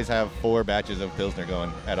 we always have 4 batches of Pilsner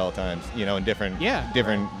going at all times. In different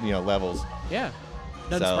levels. Yeah,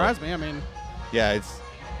 doesn't surprise me. I mean. Yeah,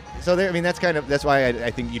 that's why I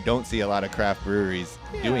think you don't see a lot of craft breweries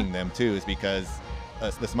doing them too, is because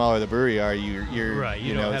the smaller the brewery are, you're right,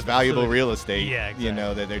 it's valuable real estate, exactly.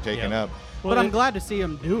 that they're taking up. Well, but I'm glad to see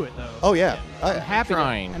them do it though. Oh yeah, I'm happy.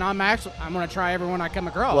 Trying. And I'm going to try everyone I come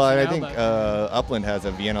across. Well, I think Upland has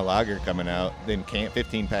a Vienna Lager coming out in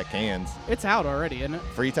 15-pack cans. It's out already, isn't it?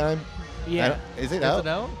 Free time. Yeah. Is it out?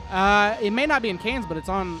 It may not be in cans, but it's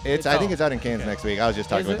on. I think it's out in cans next week. I was just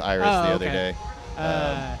talking with Iris the other day.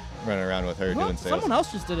 Running around with her doing sales. Someone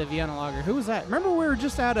else just did a Vienna Lager. Who was that? Remember we were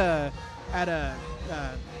just at a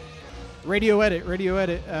Radio Edit.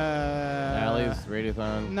 Alley's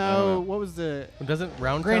Radiothon. No, what was the? Doesn't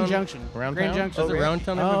Roundtown? Grand Junction. Roundtown? Grand Junction. Does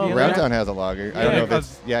Roundtown have a Vienna? Roundtown has a lager. I don't know if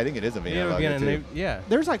it's. Yeah, I think it is a Vienna Lager too.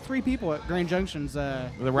 There's like 3 people at Grand Junction's.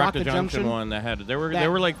 The Rock the Junction one that had. There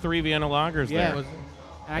were like 3 Vienna Lagers there.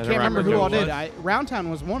 I can't remember who all did.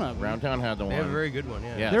 Roundtown was one of them. Roundtown had the one. They have a very good one.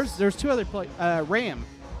 Yeah. There's 2 other places. Ram.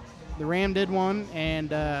 The Ram did one, and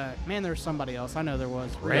there's somebody else. I know there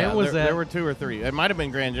was. Ram was that? There were 2 or 3. It might have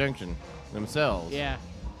been Grand Junction themselves. Yeah.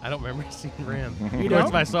 I don't remember seeing Ram. You don't?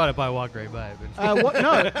 If I saw it, I probably walked right by it.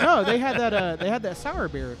 No, they had that. They had that sour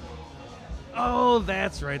beer. Oh,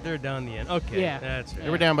 that's right. They're down the end. Okay. Yeah. That's right. They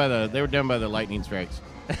were down by the lightning strikes.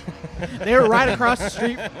 They were right across the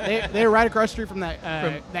street. They were right across the street from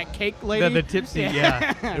that cake lady. The tipsy,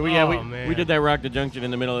 yeah. We did that Rock the Junction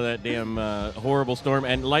in the middle of that damn horrible storm,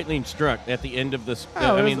 and lightning struck at the end of the.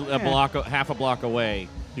 Half a block away.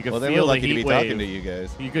 You could feel the heat wave. Talking to you guys.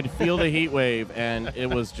 You could feel the heat wave, and it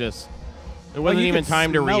was just. It wasn't even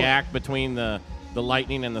time to react between the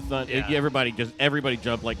lightning and the thunder. Yeah. Everybody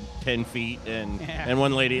jumped like 10 feet, and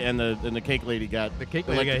one lady and the cake lady got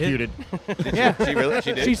electrocuted. Yeah,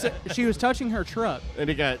 she did. She was touching her truck, and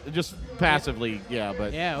it got just passively. Yeah,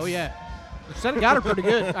 but said it got her pretty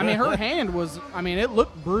good. I mean, her hand was. I mean, it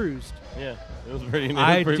looked bruised. Yeah, it was pretty.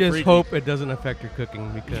 I just hope it doesn't affect her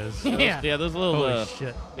cooking because. Those little. Holy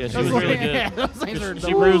shit. Yeah, she was really good. Yeah, those things are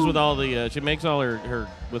she brews with all the. She makes all her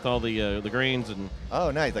with all the grains and.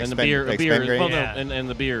 Oh, nice! And the beers. And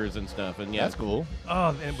the beers and stuff, and that's cool.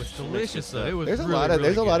 Oh, it was delicious though. It was. There's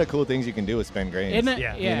a lot of cool things you can do with spent grains. Isn't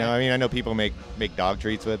it? Yeah. I mean, I know people make dog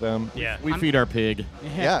treats with them. Yeah. We feed our pig.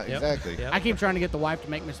 Yeah, exactly. I keep trying to get the wife to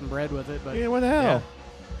make me some bread with it, but what the hell?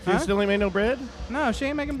 Huh? You still ain't made no bread? No, she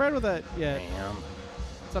ain't making bread with that yet.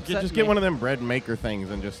 Damn. Just get one of them bread maker things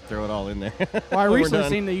and just throw it all in there. Well, I recently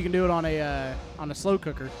seen that you can do it on a slow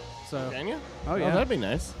cooker. So. Can you? Oh yeah. That'd be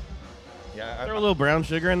nice. Yeah. Throw a little brown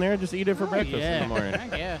sugar in there. Just eat it for breakfast in the morning.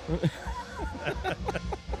 Yeah.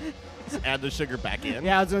 Just add the sugar back in.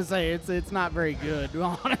 Yeah, I was gonna say it's not very good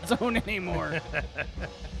on its own anymore.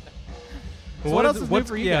 So what else is new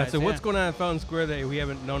for you guys? So what's going on at Fountain Square that we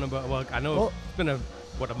haven't known about? Well, I know it's been a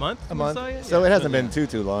month? A month. So it hasn't been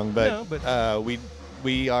too long, but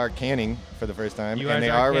we are canning for the first time, and they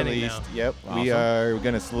are released. Now. Yep, awesome. We are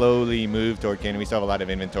going to slowly move toward canning. We still have a lot of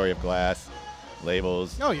inventory of glass,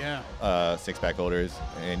 labels. Oh yeah. 6-pack holders,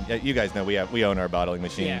 and you guys know we own our bottling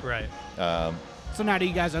machine. Yeah. Right. So now do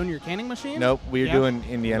you guys own your canning machine? Nope, we're doing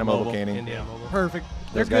Indiana Mobile Canning. Indiana Mobile. Perfect.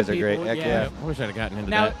 Those guys are great. Heck yeah. I wish I'd have gotten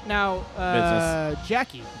into that. Now, business.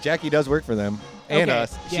 Jackie. Jackie does work for them and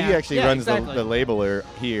us. She actually runs the labeler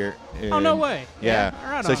here. Oh, no way. Yeah.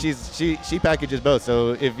 Right so on. she packages both.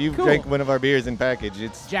 So if you drank one of our beers in package,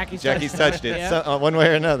 it's Jackie's touched it one way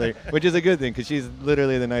or another, which is a good thing because she's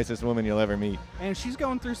literally the nicest woman you'll ever meet. And she's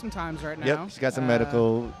going through some times right now. Yep. She's got some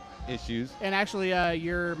medical issues. And actually,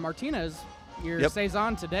 your Martinez your Yep.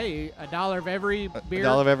 saison today, $1 of every beer.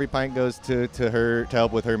 $1 of every pint goes to her to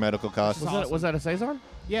help with her medical costs. Was that a saison?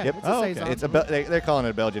 Yeah, Yep. it's a saison. It's they're calling it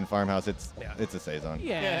a Belgian farmhouse. It's a saison.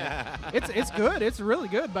 Yeah, it's good. It's really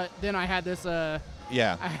good. But then I had this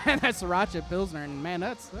Yeah. I had that Sriracha Pilsner, and man,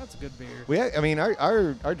 that's a good beer. I mean,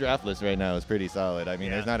 our draft list right now is pretty solid. I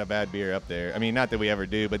mean, there's not a bad beer up there. I mean, not that we ever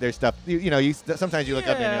do, but there's stuff. Sometimes you look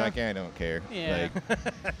up there and you're like, I don't care. Yeah.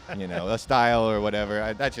 Like, a style or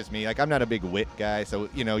whatever. That's just me. Like, I'm not a big wit guy, so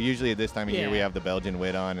usually at this time of year we have the Belgian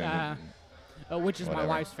wit on, and which is whatever. my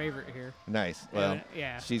wife's favorite here. Nice. Well,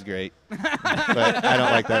 yeah. she's great, but I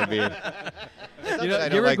don't like that beer. You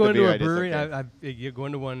ever go into a brewery? You go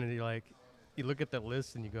into one and you're like, you look at that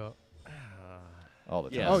list and you go, all the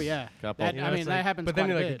time. Yes. Oh yeah. Couple. That, I mean, that happens. But then quite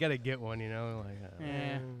you're a like, bit. you gotta get one, Like,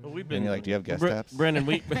 yeah. Well, we've And been. you're like, do you have guest taps? Brendan,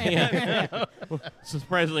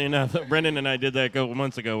 surprisingly enough, Brendan and I did that a couple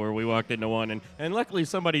months ago where we walked into one, and luckily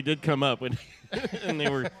somebody did come up and and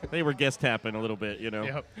they were guest tapping a little bit,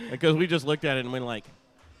 because we just looked at it and went like,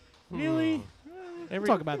 really? We'll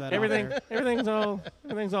talk about that. Everything's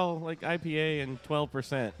all like IPA and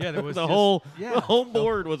 12%. Yeah, there was the whole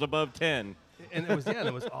board was above 10. And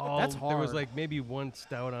it was all. That's There was hard. like maybe one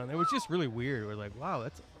stout on. It was just really weird. We're like, wow,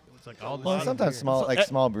 it's like all this. Well, same sometimes beer.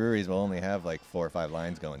 small breweries will only have like 4 or 5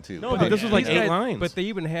 lines going too. No, but this was like These 8 guys- lines. But they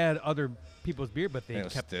even had other people's beer, but they And it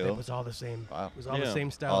was kept still- it was all the same. Wow. It was all Yeah. the same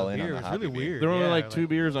style All of in on beer. the It was really hoppy beer. weird. There were only Yeah, like 2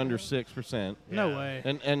 beers under 6%. No Yeah. way.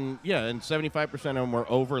 And 75% of them were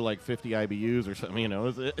over like 50 IBUs or something,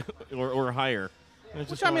 or higher. And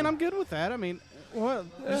it's Which just I mean, going- I'm good with that. I mean, well,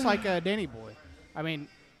 just like Danny Boy. I mean,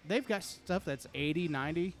 they've got stuff that's 80,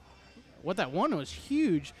 90. What that one was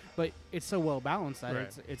huge, but it's so well balanced that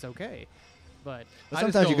Right. it's okay. But But I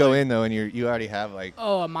just sometimes you don't go like- in though, and you already have like.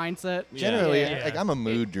 a mindset. Generally, Yeah. like I'm a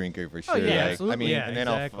mood drinker for sure. Oh, yeah, like, I absolutely. mean, Yeah, and then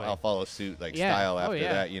exactly. I'll follow suit like Yeah. style Oh, after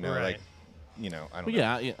yeah. that. Right. Like, I don't But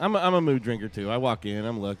know. yeah, I'm a mood drinker too. I walk in,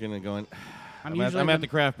 I'm looking and going. I'm I'm usually at the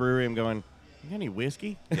craft brewery. I'm going. You got any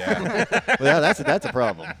whiskey? Yeah. Well, that's a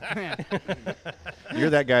problem.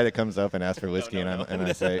 You're that guy that comes up and asks for whiskey, and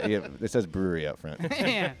I say, yeah, it says brewery up front.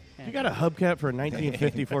 yeah. You got a hubcap for a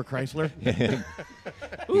 1954 Chrysler?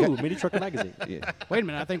 Ooh, Mini Trucker Magazine. Yeah. Wait a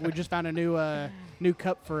minute. I think we just found a new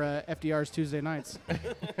cup for FDR's Tuesday nights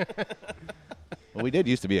Well, we did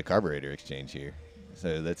used to be a carburetor exchange here,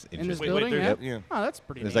 so that's in this interesting. building. there's- Yeah. yeah. Oh, that's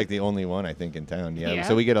pretty. It's neat. like the only one I think in town. Yeah. Yeah.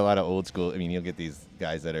 So we get a lot of old school. I mean, you'll get these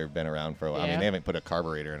guys that have been around for a while. I Yeah. mean, they haven't put a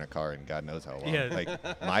carburetor in a car in God knows how long. Yeah.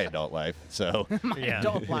 Like my adult life. So Yeah.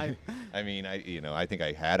 Don't lie. I mean, I think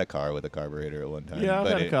I had a car with a carburetor at one time. Yeah, I've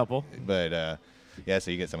but had a couple. But yeah,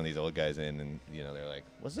 so you get some of these old guys in, and they're like,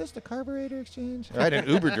 "Was this the carburetor exchange?" Or I had an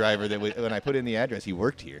Uber driver that when I put in the address, he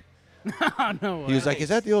worked here. Oh no. He was like, "Is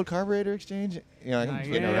that the old carburetor exchange?" I yeah,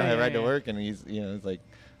 ride to yeah. work, and he's, it's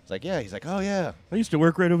like, yeah. He's like, "Oh yeah, I used to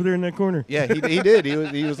work right over there in that corner. yeah." He did. He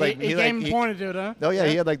was like, he came and pointed to it, huh? Oh yeah,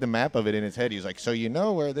 he had like the map of it in his head. He was like, "So you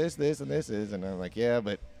know where this, and this is?" And I'm like, "Yeah,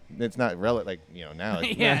 but it's not relevant. Like now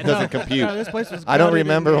it Yeah, doesn't no. compute." No, this place was I don't gutted and,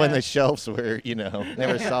 remember when yeah. the shelves were.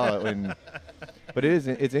 Never saw it when. But it's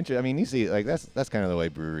interesting. I mean, you see, like that's kind of the way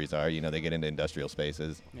breweries are. They get into industrial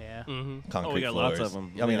spaces, Yeah. concrete we got floors. lots of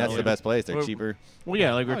 'em. I mean, Yeah, that's the like- best place. They're Well, cheaper. Well,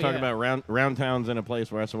 yeah, like we were Oh, talking yeah. about round towns in a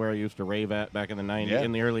place where that's where I used to rave at back in the 90s, Yeah.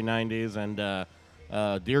 in the early 90s, and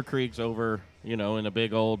Deer Creek's over, in a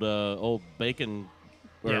big old bacon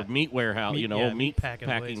or Yeah. meat warehouse, Meat- old yeah, meat packing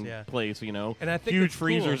packing place, place, And I think huge it's cool.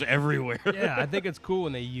 freezers everywhere. Yeah, I think it's cool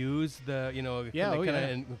when they use the, Yeah, they oh, kind of yeah.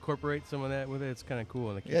 incorporate some of that with it. It's kind of cool.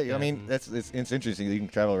 And they keep Yeah, I that mean, and- it's interesting. You can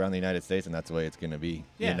travel around the United States, and that's the way it's going to be.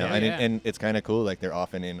 Yeah, yeah, and, yeah. and it's kind of cool. Like they're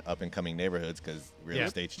often in up and coming neighborhoods because real Yeah.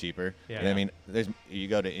 estate's cheaper. Yeah. And I mean, you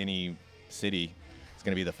go to any city, it's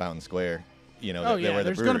going to be the Fountain Square. Oh yeah. where the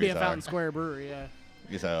There's going to be a breweries are. Fountain Square Brewery.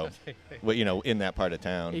 Yeah. So, well, in that part of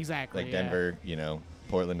town. Exactly, Like yeah. Denver,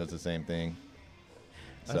 Portland does the same thing.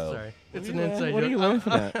 I'm So, sorry. It's What an are you- inside What are joke. you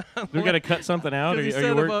laughing at? We got to cut something out, or Because are you you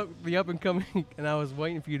said working? about the up and coming, and I was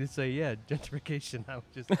waiting for you to say, yeah, gentrification. I was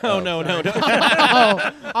just. Oh no.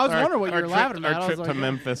 Oh, I was wondering what you were laughing about. I Our was trip like, to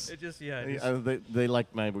Memphis. It just, yeah, it, just, They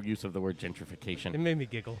like my use of the word it gentrification made me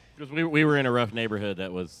giggle. because we were in a rough neighborhood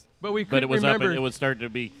that was, But we but couldn't it was remember. up. And it was starting to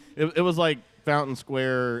be. It was like Fountain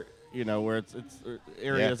Square, where it's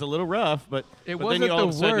area Yeah. is a little rough, but It but then wasn't you all of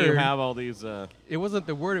a the sudden you word. have all these. It wasn't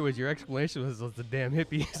the word; it was your explanation. Was the damn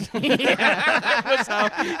hippies? That's how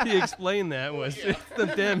he explained that. Was it's the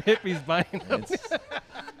damn hippies buying them.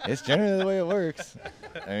 it's generally the way it works.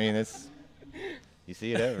 I mean, it's. You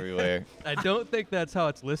see it everywhere. I don't think that's how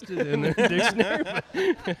it's listed in the dictionary.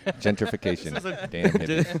 Gentrification. Damn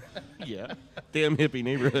hippie. Yeah. Damn hippie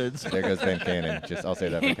neighborhoods. There goes Ben Cannon. I'll say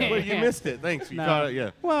that for Well, Cannon. you missed it. Thanks. You No. caught it.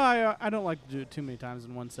 Yeah. Well, I don't like to do it too many times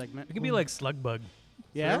in one segment. It can be like slug bug.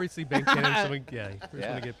 Yeah? So every see Ben Cannon, someone, first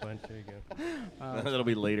one to get punched. There you go. That'll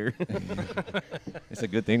be later. It's a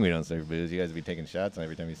good thing we don't serve booze. You guys be taking shots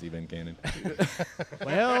every time you see Ben Cannon.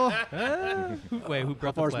 Well, Who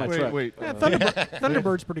brought the far's my flash? truck? Wait. yeah,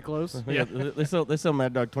 Thunderbird's pretty close. Yeah, they sell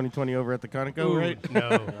Mad Dog 2020 over at the Conoco, Ooh, right?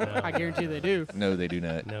 No. I guarantee they do. No, they do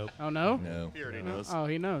not. Nope. Oh, no? No. He already knows. Oh,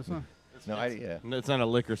 he knows, huh? No, yeah. No, it's not a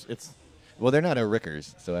liquor. It's Well, they're not a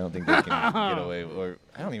Rickers, so I don't think they can get away. Or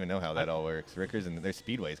I don't even know how that all works. Rickers and their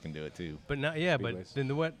speedways can do it too. But not, yeah, but Speedways. then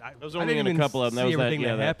the what? There was I only didn't in a even couple of them. That see was that- everything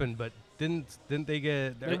yeah, that that- happened, but didn't they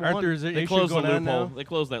get? They Aren't won. there they issues closed the going on loophole. now? They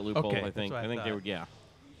closed that loophole. Okay, I that's think. what I I think they thought. were. Yeah.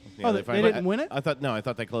 Oh, they finally- didn't win it? I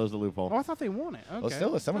thought they closed the loophole. Oh, I thought they won it. Okay. Well,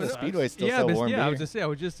 still, some of the Well, speedways still yeah, sell but warm yeah, beer. I was just saying, I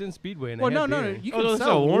was just in Speedway and Well, they no, had no, beer. no. You Oh, can they sell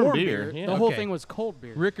sell warm warm beer, beer. yeah. The whole Okay. thing was cold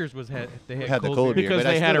beer. Rickers they Had the cold beer. beer. Because but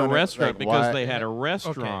I they had still a don't know, restaurant. like, Because why- they had a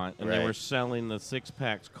restaurant, and they were Right. selling the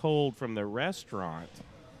 6-packs cold from the restaurant,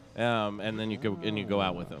 and then you go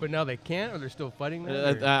out with them. But now they can't, or they're still fighting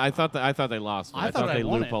that? or- I thought they lost. I thought they they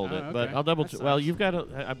won it. loopholed it, Oh, but okay. I'll double. That Well, sucks. you've got.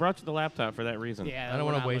 I brought you the laptop for that reason. Yeah, I don't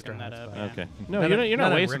we're wanna not waste looking our that up. hotspot. Okay. No, Not you're a- not, you're not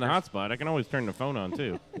not a wasting the Rickers. hotspot. I can always turn the phone on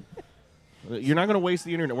too. You're not going to waste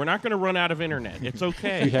the internet. We're not going to run out of internet. It's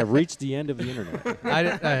okay. We have reached the end of the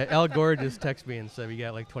internet. Al Gore just texted me and said we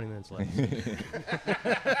got like 20 minutes left.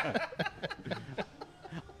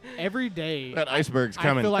 Every day, That iceberg's I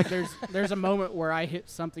coming. feel like there's a moment where I hit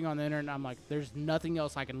something on the internet and I'm like, there's nothing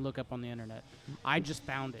else I can look up on the internet. I just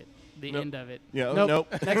found it. The Nope. end of it. Yeah, Nope.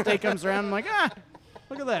 nope. Next day comes around, I'm like,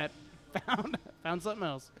 look at that. Found something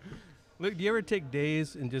else. Look, do you ever take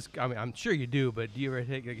days and just, I mean, I'm sure you do, but do you ever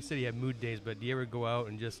take, like you said, you have mood days, but do you ever go out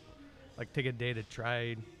and just, like, take a day to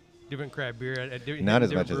try different craft beer at different Not as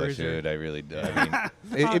different much as I breweries, or should. I really do. I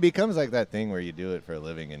mean, it becomes like that thing where you do it for a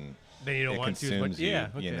living and Then you don't it want to as consumes much. you. Yeah,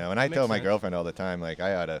 You okay. know, and I Makes tell my sense. girlfriend all the time, like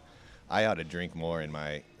I ought to drink more in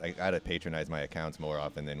my, like I ought to patronize my accounts more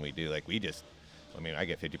often than we do. Like I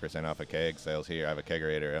get 50% off of keg sales here. I have a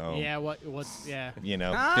kegerator at home. Yeah, what's You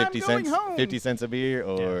know, I'm 50 going cents, home. 50 cents a beer,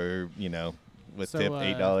 or you know, with So, tip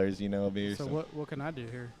 $8, you know, a beer. So what can I do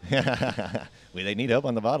here? Well, they need help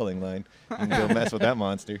on the bottling line. You can go mess with that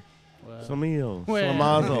monster. Well, Samil, Well.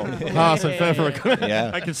 Slamazel, Haas and Pfeffer. Yeah.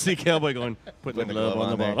 I can see Cowboy going, putting the glove on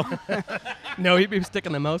the there. bottle. No, he'd be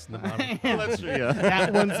sticking the mouse in the bottom. That's true, yeah.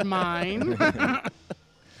 that one's mine.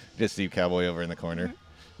 Just see Cowboy over in the corner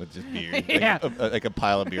with just beer, Yeah. like a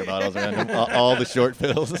pile of beer bottles around him, all the short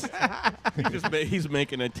fills. He's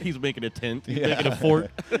making a tent. He's Yeah. making a fort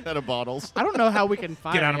out of bottles. I don't know how we can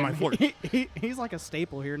find Get out of him. my fort. He's like a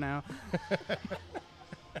staple here now.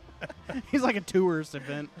 He's like a tourist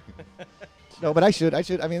event. No, but I should. I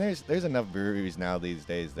mean, there's enough breweries now these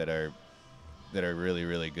days that are really,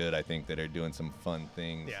 really good. I think that are doing some fun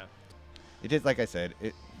things. Yeah. It just, like I said,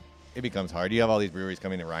 it becomes hard. You have all these breweries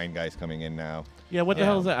coming in, Rhine guys coming in now. Yeah, what the Yeah.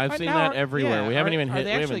 hell is that? I've Right seen now, that everywhere. yeah, We haven't even Are hit.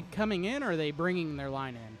 they we actually haven't- coming in, or are they bringing their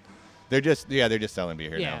line in? They're just selling beer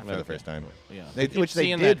here Yeah. now for the first time. Yeah. Which they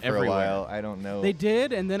Seeing did that for everywhere. a while. I don't know. They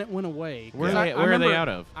did, and then it went away. Where, 'Cause are I they, where are they remember- out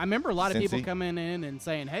of? I remember a lot of people Cincy? coming in and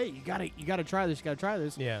saying, "Hey, you gotta try this. You gotta try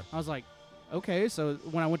this." Yeah. I was like, "Okay." So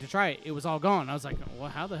when I went to try it, it was all gone. I was like, "Well,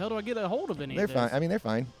 how the hell do I get a hold of any They're of fine. this?" I mean, they're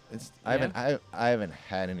fine. I haven't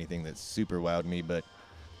had anything that super wowed me, but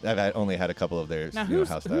only had a couple of their Now, house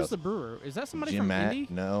who's styles. the brewer? Is that somebody Jim from Matt? Indy?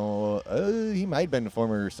 No, he might have been a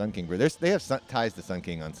former Sun King brewer. They have ties to Sun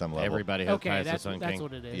King on some level. Everybody has Okay, ties to that's Sun that's King.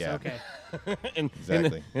 what it is. Yeah. Okay.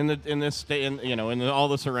 Exactly. In this state, in all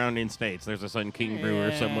the surrounding states, there's a Sun King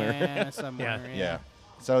brewer somewhere. Yeah, somewhere. Yeah.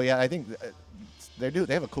 So yeah, I think they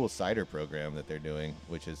have a cool cider program that they're doing,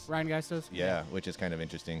 which is Ryan Geist does? which is kind of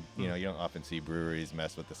interesting. You know, you don't often see breweries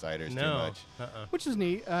mess with the ciders too No. much. Which is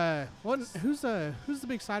neat. Who's the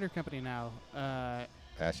big cider company now?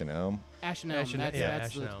 Ash and Elm. Ash and Elm. Ash and- That's, yeah, that's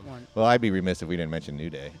Ash the and Elm. one. Well, I'd be remiss if we didn't mention New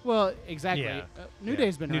Day. Well, exactly. Yeah. New Yeah.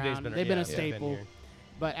 Day's been New Day's around. been- They've been a yeah, they've been staple. here.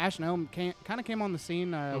 But Ash and Elm kind of came on the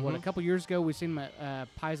scene. What, a couple years ago? We seen them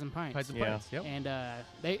at Pies and Pints. Pies and Yeah. Pints, yep. And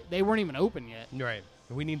they weren't even open yet. Right.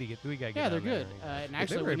 We gotta get Yeah, they're on there. good. And They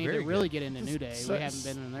actually, were we need to very really good. get into New Day. So- We haven't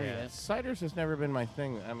been in there yeah. yet. Ciders has never been my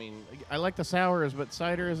thing. I mean, I like the sours, but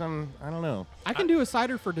ciders, I don't know. I can do a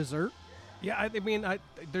cider for dessert. Yeah, I mean,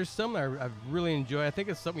 there's some I really enjoy. I think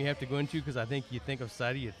it's something you have to go into because I think you think of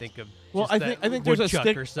cider, you think of I think there's a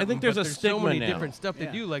stigma. I think there's a stigma so many now. different stuff they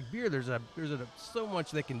do. Like beer, there's so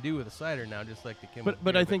much they can do with a cider now, just like the chemical.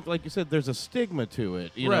 But I think, like you said, there's a stigma to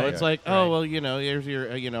it. You Right. know, it's Yeah. like, Right. oh well, here's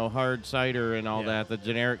your hard cider and all that, the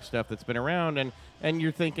generic stuff that's been around, and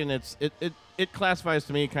you're thinking it classifies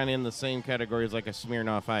to me kind of in the same category as like a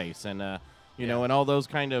Smirnoff Ice and and all those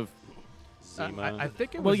kind of. I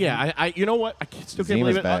think it was. Well, yeah, I you know what? I still can't Zima's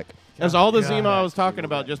believe it. back. That's all the God. Zima I was talking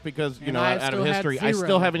about, just because And out I've of still had history, I zero.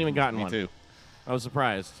 still haven't even gotten Me one. too. I was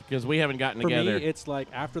surprised because we haven't gotten For together. me, it's like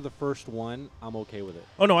after the first one, I'm okay with it.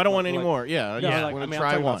 Oh no, I don't want Like- any more. Yeah, No, yeah. like, I I want mean, to I'm try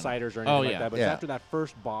talking one. about ciders or anything Oh like yeah, that. But Yeah. after that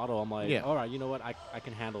first bottle, I'm like, Yeah. all right, you know what? I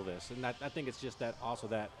can handle this. And I think it's just that also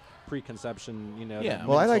that preconception, Yeah. that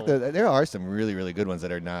Well, I like mental- there are some really, really good ones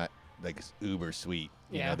that are not like uber sweet.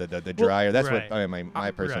 Yeah. The drier. That's Right. what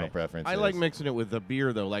my personal Right. preference I is. like mixing it with the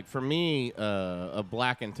beer though. Like for me, a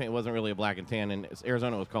black and tan, it wasn't really a black and tan. In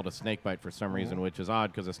Arizona, it was called a snake bite for some reason, which is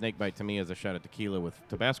odd because a snake bite to me is a shot of tequila with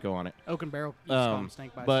Tabasco on it. Oak and Barrel. You just call them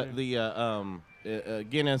snake bites, But too. the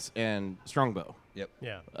Guinness and Strongbow. Yep.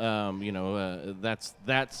 Yeah.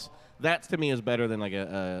 That's to me is better than like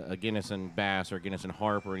a Guinness and Bass or Guinness and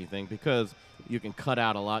Harp or anything, because you can cut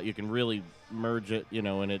out a lot. You can really merge it,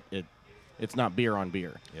 and it's not beer on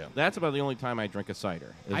beer. Yeah. That's about the only time I drink a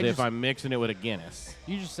cider, is I if just- I'm mixing it with a Guinness.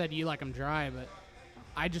 You just said you like them dry, but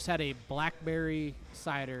I just had a blackberry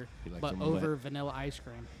cider, He likes but 'em over vanilla ice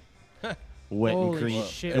cream. Wet Holy and creamy.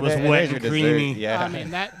 shit. It was And wet there's and your creamy. dessert, yeah. I mean,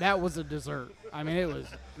 that was a dessert. I mean, it was,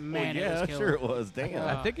 man, it was killer. sure it was. Damn.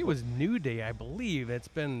 I think it was New Day, I believe. It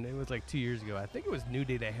was like 2 years ago. I think it was New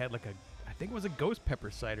Day that had I think it was a ghost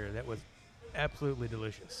pepper cider that was absolutely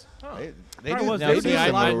delicious. They Probably do, was. they Now, do see, I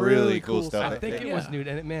some like really really cool cool stuff. stuff. I think They- it was New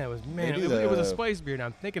Day. And it do was a the- spice beer, and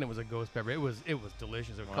I'm thinking it was a ghost pepper. It was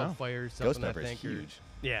delicious. It was called Fire or something, Ghost pepper I is think. huge.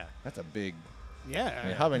 Yeah. That's a big. Yeah. I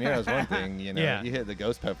mean, habanero is one thing. Yeah. You hit the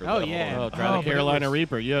ghost pepper. Oh, level. yeah. Oh, try Oh, the but it Carolina was-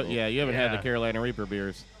 Reaper. You haven't had the Yeah. Carolina Reaper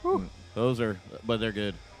beers. Those are, but they're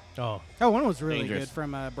good. Oh, Oh, one was really Dangerous. good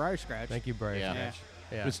from Briar Scratch. thank you, Bryce. Yeah.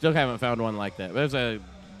 Yeah. We still haven't found one like that. There's a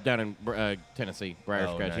down in Tennessee, Briar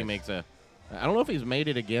Oh, Scratch. He nice. makes a. I don't know if he's made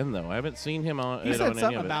it again though. I haven't seen him on. He it said on any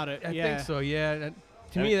something of it. about it. I yeah. think so, yeah.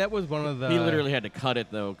 To me, that was one of the. He literally had to cut it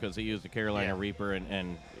though because he used the Carolina Yeah. Reaper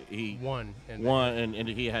and he won. and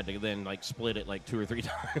he had to then like split it like 2 or 3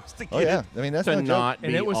 times to get Oh yeah. it I mean that's to no joke. not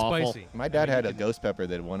And be it was awful. spicy. My dad had a ghost pepper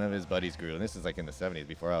that one of his buddies grew, and this is like in the 70s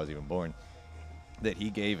before I was even born, that he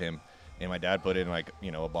gave him, and my dad put it in like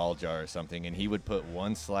a ball jar or something, and he would put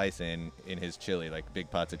one slice in his chili, like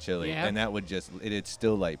big pots of chili, Yeah. and that would it'd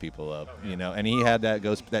still light people up, and he had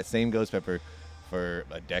that same ghost pepper for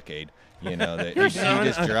a decade. That he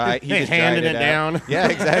just dried handed it it out. down. Yeah,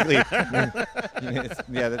 exactly.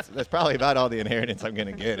 That's probably about all the inheritance I'm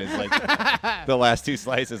gonna get is like the last 2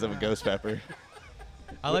 slices of a ghost pepper.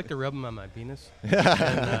 I like to rub them on my penis.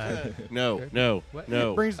 No.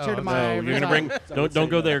 Brings a tear to Oh, my No, every you're gonna time. bring. Don't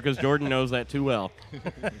go there because Jordan knows that too well.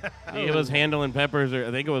 He was handling peppers, or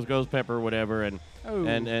I think it was ghost pepper, or whatever, and Oh.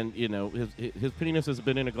 and his penis has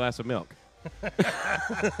been in a glass of milk.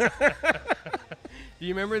 Do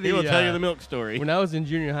you remember the? He will tell you the milk story. When I was in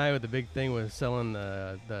junior high, the big thing was selling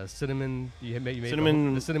the cinnamon. You made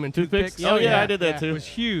Cinnamon the cinnamon toothpicks? toothpicks. Oh, yeah, I did that too. It was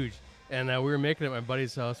huge, and we were making it at my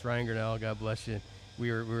buddy's house, Ryan Grinnell. God bless you. We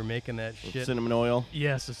were making that shit. Cinnamon oil.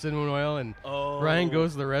 Yes, the cinnamon oil, and Oh. Ryan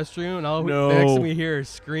goes to the restroom, and all No. the next thing we hear is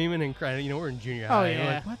screaming and crying. We're in junior high. and we're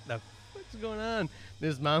yeah. like, what the fuck's going on?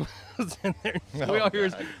 His mom was in there. We all hear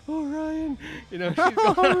is, "Oh, Ryan," she's going.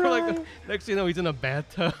 We're like, next thing you know, he's in a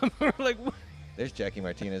bathtub. We're like, what? There's Jackie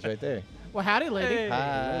Martinez right there. Well, howdy, lady. Hey.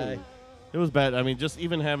 Hi. It was bad. I mean, just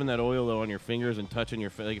even having that oil though on your fingers and touching your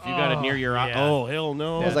face. Like, if you got it near your eye, yeah. oh hell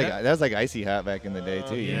no. That was like icy hot back in the day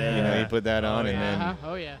too. yeah. You put that on and Uh-huh. then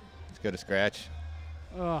Oh, yeah. just go to scratch.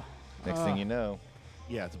 Oh, Next thing you know,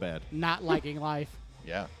 Yeah, it's bad. not liking life.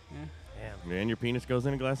 yeah. Damn. And your penis goes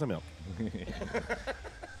in a glass of milk.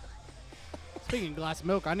 Speaking of glass of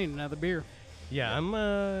milk, I need another beer. Yeah,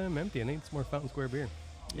 I'm empty. I need some more Fountain Square beer.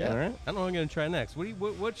 Yeah. All right. I don't know what I'm gonna try next.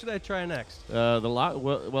 What should I try next?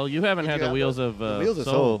 Well, you haven't had You the got wheels of the Wheels of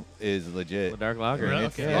Soul is legit. the dark lager. Really?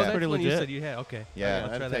 It's, Okay. it's Yeah. pretty That's one you legit. said you had. Okay. Yeah. I'll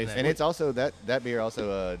try that That next. And it's also that beer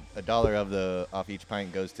also a dollar off each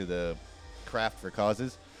pint goes to the craft for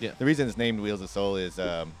causes. Yeah. The reason it's named Wheels of Soul is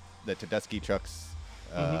the Tedeschi Trucks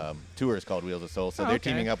tour is called Wheels of Soul. So Oh, they're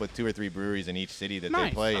okay. teaming up with 2 or 3 breweries in each city that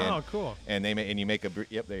Nice. they play in. Oh, cool. And you make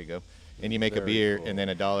yep, there you go. And you make a Very beer, cool. and then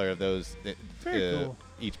 $1 of those Very cool.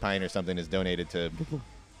 each pint or something is donated to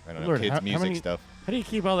I don't know, Lord, kids how music many- stuff. How do you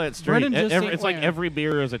keep all that straight? Brendan just Every, ain't it's like playing. every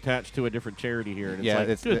beer is attached to a different charity here. And Yeah,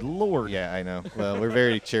 it's like, good Lord. Yeah, I know. Well, we're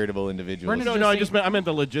very charitable individuals. Brendan No, just no, I ain't- just meant, I meant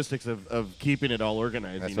the logistics of keeping it all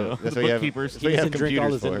organized. That's you know, what- that's the what you have- bookkeepers. that's He what you have doesn't drink all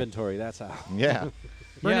computers his for. inventory. That's how. Yeah.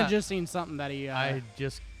 Brendan Yeah. just seen something that he. I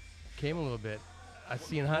just came a little bit. I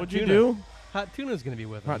seen hot What'd tuna. you do? Hot tuna's gonna be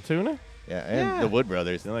with him. Hot tuna? Yeah, and the Wood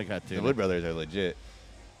Brothers. I like hot tuna. The Wood Brothers are legit.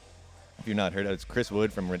 If you've not heard of it, it's Chris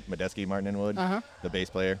Wood from Medeski, Martin and Wood, the bass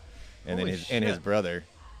player, and Holy then his shit. brother.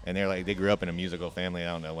 And they're like, they grew up in a musical family. I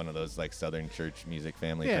don't know, one of those like Southern church music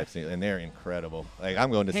family Yeah. types. And they're incredible. Like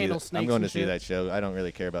I'm going to Handle see that. I'm snakes going to and see shit. that show. I don't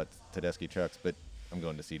really care about Tedeschi trucks, but I'm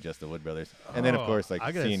going to see just the Wood Brothers. And then of course like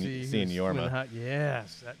I gotta seeing see seeing who's Yorma. swimming hot-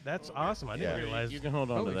 Yes, that's awesome. I didn't Yeah. realize. You can hold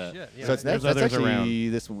on Holy to that. Shit. Yeah, So it's There's that's others actually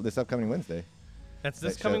this upcoming Wednesday. that's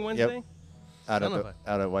this that coming show- Wednesday. Yep. Out Son at of a-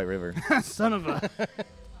 out at White River. Son of a.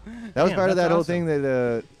 That was Damn, part of that's that whole awesome. thing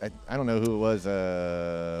that I don't know who it was.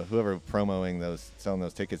 Whoever selling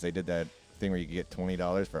those tickets, they did that thing where you could get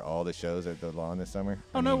 $20 for all the shows at the lawn this summer.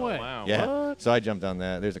 Oh no way. Wow. Yeah. What? So I jumped on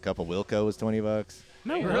that. There's a couple. Wilco was $20.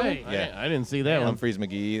 No Really? way. Yeah. I didn't see that one. Humphreys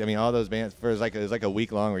McGee. I mean, all those bands. It was like a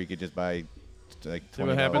week long where you could just buy like See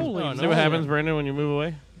what $20. happens. Holy Oh, See no. what happens, Brendan, when you move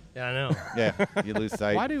away. Yeah, I know. Yeah, you lose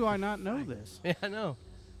sight. Why do I not know this? Yeah, I know.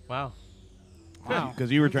 Wow. Wow.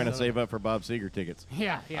 Because you were trying to save up for Bob Seger tickets.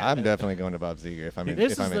 Yeah, yeah. I'm definitely going to Bob Seger if I'm in.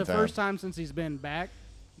 This if is I'm in the town. first time since he's been back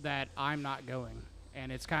that I'm not going,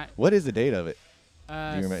 and it's kind. What is the date of it? Do you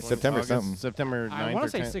Uh, remember? September August, something. September 9th I or want to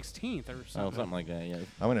say 10th. 16th or something. Oh, something like that, yeah.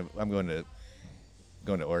 I'm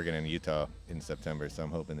going to Oregon and Utah in September, so I'm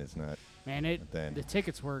hoping it's not. Man, then. the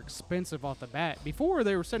tickets were expensive off the bat. Before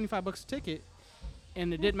they were $75 a ticket,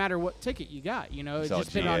 and it didn't matter what ticket you got. You know, it It's all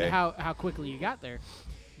just depended on GA. how quickly you got there.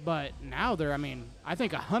 But now they're. I mean, I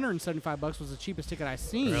think $175 was the cheapest ticket I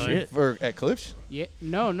seen. Really? For at Cliffs, Yeah.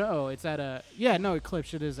 No, it's at a. Yeah, no,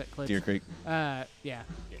 Eclipse. It is at Eclipse. Deer Creek, Yeah. as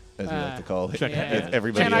we like to call it. check- Yeah. As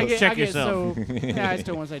everybody And I else. get, Check I get yourself. So, yeah, I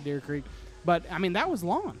still want to say Deer Creek, but I mean that was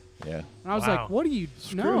long, Yeah. and I was Wow. like, "What do you?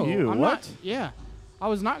 Screw no, you, I'm what? not. Yeah, I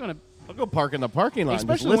was not gonna. I'll go park in the parking lot and just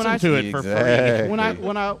Especially when listen I to it for free. Exactly.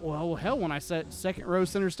 Well, hell, when I set second row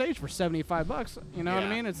center stage for $75, you know what I Yeah.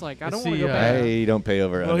 mean? It's like I Is don't want to he, go back. I don't pay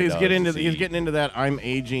over. Well, he's $100 getting to into see. he's getting into that I'm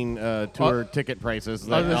aging tour ticket prices. I was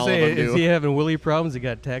Like gonna all say, of them is do. he having Willie problems? He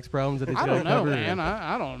got tax problems that he's I got don't to know, cover? man.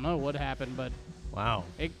 I don't know what happened, but Wow.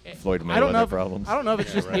 Floyd I don't know. Mayweather If, problems. I don't know if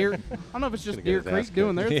it's just Deer. I don't know if it's just Gonna Deer get his ass Creek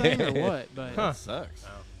doing their cut. thing or what, but Huh. Sucks.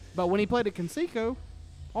 but when he played at Conseco,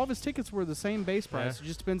 all of his tickets were the same base price. It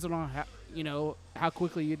just depends on how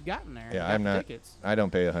quickly you'd gotten there. Yeah, got I'm the not. Tickets. I don't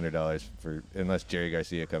pay $100 for unless Jerry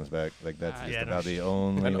Garcia comes back. Like that's just Yeah, no about the shit.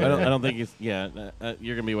 only. I way. don't think he's. Yeah,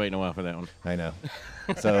 you're gonna be waiting a while for that one. I know.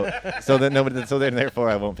 So then therefore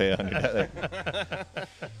I won't pay $100.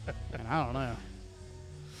 And I don't know.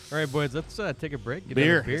 All right, boys, let's take a break. Get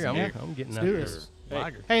Beer. another beer. I'm, Beer. I'm getting Let's out do this this.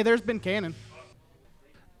 lager. Hey, there's been Cannon.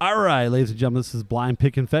 All right, ladies and gentlemen, this is Blind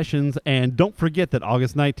Pig Confessions, and don't forget that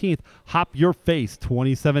August 19th, Hop Your Face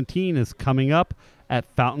 2017 is coming up at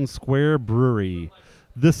Fountain Square Brewery.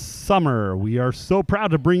 This summer, we are so proud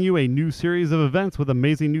to bring you a new series of events with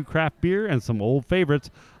amazing new craft beer and some old favorites,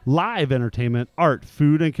 live entertainment, art,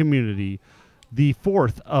 food, and community. The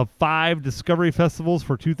fourth of 5 Discovery Festivals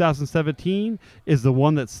for 2017 is the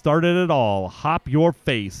one that started it all, Hop Your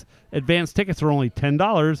Face. Advanced tickets are only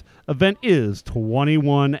 $10. Event is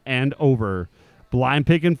 21 and over. Blind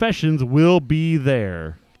Pig Confessions will be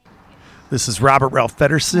there. This is Robert Ralph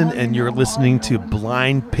Feddersen, and you're listening to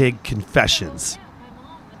Blind Pig Confessions.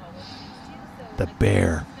 The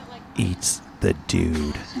bear eats the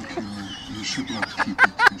dude.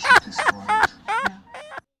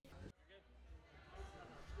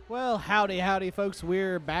 Well, howdy, folks.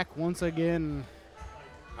 We're back once again.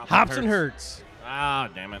 Hops and Hertz. Ah,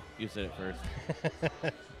 damn it! You said it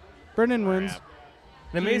first. Brendan wins.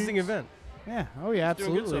 An amazing event. Yeah. Oh, yeah,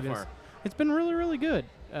 Doing good absolutely. so it is. far. It's been really, really good.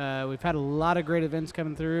 We've had a lot of great events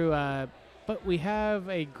coming through, but we have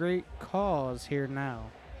a great cause here now.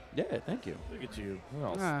 Yeah, thank you. Look at you.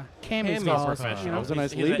 Cammy's Cammy's cause. professional. You know? That was a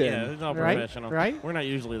nice He's lead in. Yeah, he's all Right? professional. Right? We're not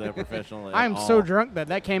usually that professional. At I'm all. so drunk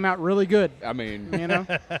that came out really good. I mean, You know?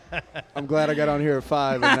 I'm glad I got on here at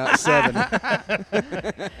 5 and not 7.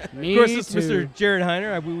 Me Of course, it's too. Mr. Jared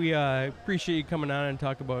Heiner. We appreciate you coming on and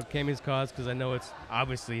talk about Cammy's cause because I know it's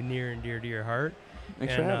obviously near and dear to your heart.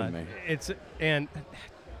 Thanks and, for having me. And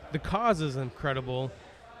the cause is incredible,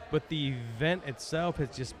 but the event itself has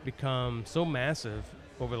just become so massive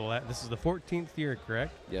over this is the 14th year,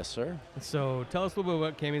 correct? Yes, sir. So tell us a little bit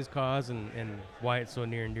about Cammy's Cause and why it's so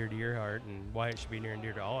near and dear to your heart and why it should be near and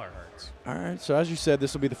dear to all our hearts. All right. So as you said,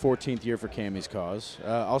 this will be the 14th year for Cammy's Cause.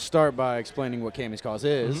 I'll start by explaining what Cammy's Cause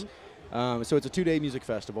is. So it's a 2-day music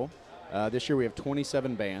festival. This year we have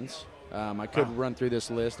 27 bands. I could run through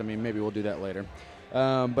this list. I mean, maybe we'll do that later.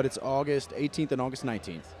 But it's August 18th and August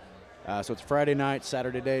 19th. So it's Friday night,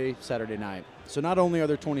 Saturday night. So not only are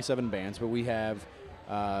there 27 bands, but we have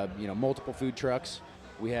multiple food trucks.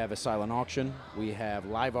 We have a silent auction. We have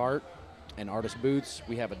live art and artist booths.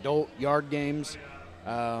 We have adult yard games.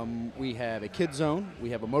 We have a kid zone. We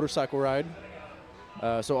have a motorcycle ride.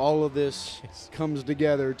 So all of this comes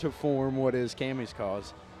together to form what is Cammy's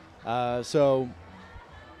Cause. So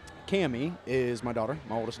Cammy is my daughter,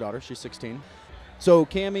 my oldest daughter. She's 16. So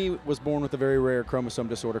Cammy was born with a very rare chromosome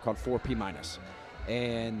disorder called 4P-.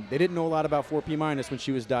 And they didn't know a lot about 4P- when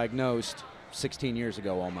she was diagnosed 16 years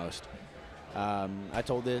ago almost. I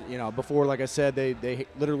told it, before, like I said, they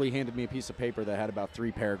literally handed me a piece of paper that had about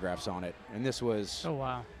 3 paragraphs on it. And this was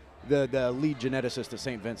the lead geneticist at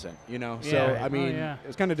St. Vincent, Yeah. So, I mean, it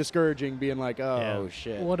was kind of discouraging being like,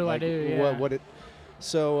 shit. What do I do? Yeah.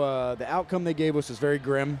 So the outcome they gave us was very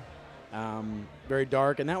grim. Very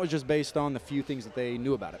dark, and that was just based on the few things that they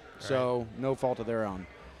knew about it. Right. So no fault of their own.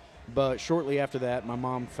 But shortly after that, my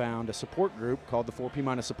mom found a support group called the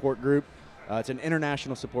 4P- Support Group. It's an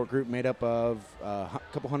international support group made up of a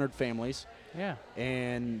couple hundred families. Yeah.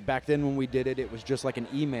 And back then when we did it, it was just like an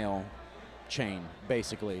email chain,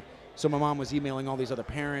 basically. So my mom was emailing all these other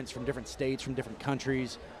parents from different states, from different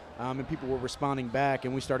countries, and people were responding back,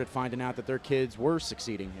 and we started finding out that their kids were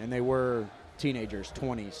succeeding, and they were teenagers,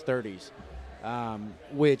 20s, 30s,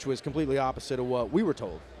 which was completely opposite of what we were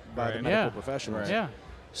told by the medical professionals. Yeah.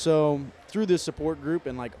 So through this support group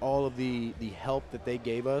and like all of the help that they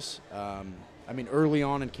gave us, I mean, early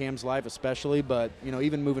on in Cam's life especially, but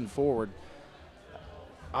even moving forward,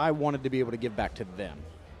 I wanted to be able to give back to them.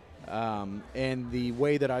 And the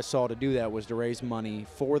way that I saw to do that was to raise money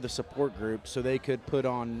for the support group so they could put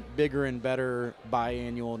on bigger and better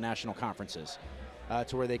biannual national conferences.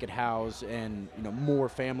 To where they could house and more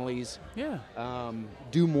families. Yeah.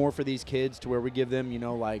 Do more for these kids to where we give them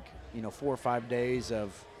 4 or 5 days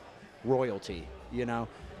of royalty.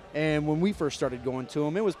 And when we first started going to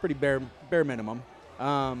them, it was pretty bare minimum.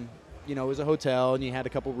 It was a hotel and you had a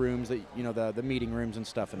couple rooms that the meeting rooms and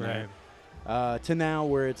stuff in there. To now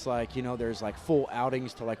where it's like there's like full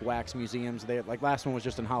outings to like wax museums. They like last one was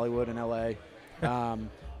just in Hollywood and LA.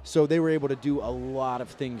 So they were able to do a lot of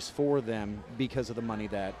things for them because of the money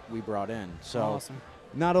that we brought in. So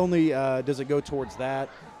not only does it go towards that,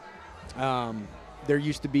 there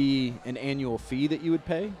used to be an annual fee that you would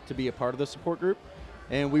pay to be a part of the support group.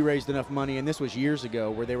 And we raised enough money, and this was years ago,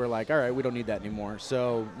 where they were like, all right, we don't need that anymore.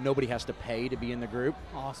 So nobody has to pay to be in the group.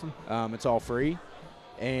 Awesome. It's all free.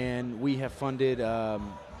 And we have funded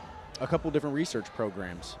a couple different research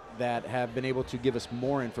programs that have been able to give us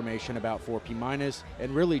more information about 4P-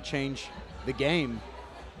 and really change the game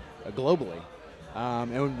globally.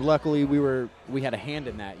 And luckily we had a hand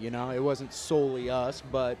in that, It wasn't solely us,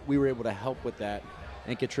 but we were able to help with that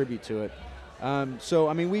and contribute to it. So,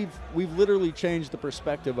 I mean, we've literally changed the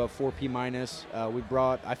perspective of 4P-. We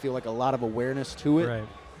brought, I feel like, a lot of awareness to it. Right.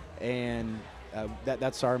 And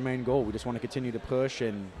that's our main goal. We just want to continue to push.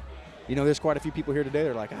 And, there's quite a few people here today that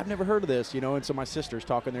are like, I've never heard of this, and so my sister's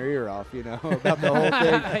talking their ear off, about the whole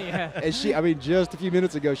thing. Yeah. And just a few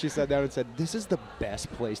minutes ago, she sat down and said, this is the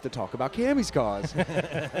best place to talk about Cammy's Cause.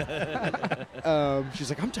 She's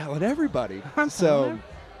like, I'm telling everybody. So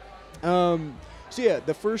yeah,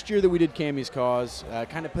 the first year that we did Cammy's Cause,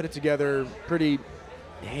 kind of put it together pretty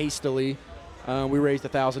hastily. We raised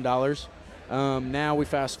 $1,000. Now we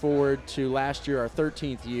fast forward to last year, our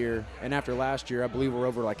 13th year, and after last year, I believe we're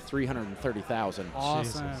over like 330,000.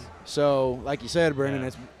 Awesome. Jesus. So, like you said, Brendan,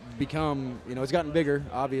 it's become, it's gotten bigger,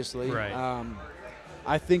 obviously. Right.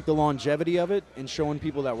 I think the longevity of it and showing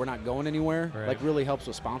people that we're not going anywhere, really helps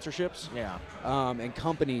with sponsorships. Yeah. And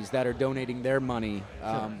companies that are donating their money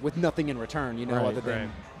with nothing in return, other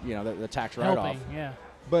than the tax write-off. Yeah.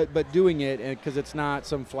 But doing it because it's not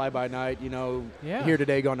some fly-by-night, here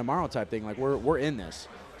today, gone tomorrow type thing. Like we're in this.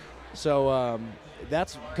 So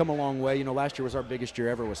that's come a long way. Last year was our biggest year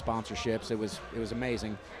ever with sponsorships. It was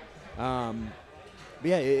amazing. But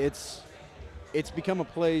yeah, it's become a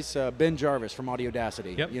place. Ben Jarvis from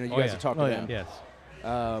Audiodacity. Yep. You guys have talked to them. Yes.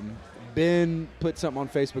 Ben put something on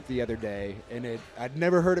Facebook the other day, and I'd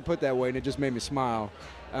never heard it put that way, and it just made me smile.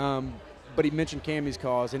 But he mentioned Cammy's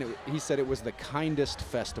Cause, and he said it was the kindest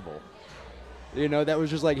festival. You know, that was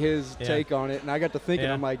just like his take on it. And I got to thinking,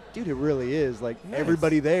 I'm like, dude, it really is. Like,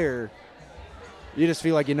 everybody there, you just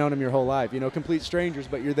feel like you've known them your whole life. You know, complete strangers,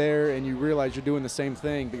 but you're there and you realize you're doing the same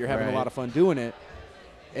thing, but you're having a lot of fun doing it.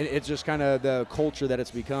 And it's just kind of the culture that it's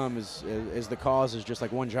become is the cause is just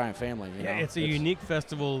like one giant family. You know? It's a unique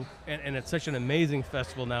festival, and it's such an amazing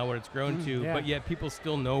festival now what it's grown to, but yet people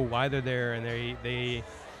still know why they're there, and they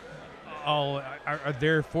all are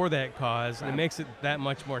there for that cause, and it makes it that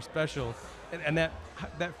much more special. And that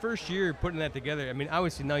first year putting that together, I mean,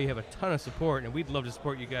 obviously now you have a ton of support, and we'd love to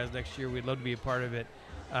support you guys next year. We'd love to be a part of it.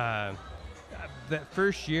 That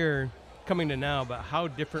first year coming to now, but how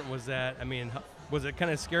different was that? I mean, was it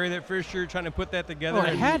kind of scary that first year trying to put that together? Oh,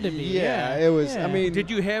 it had to be. Yeah, it was. I mean, did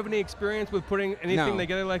you have any experience with putting anything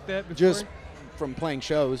together like that before? Just from playing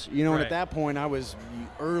shows, you know, and at that point I was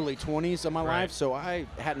early 20s of my life, so I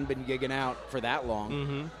hadn't been gigging out for that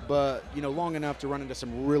long, but, you know, long enough to run into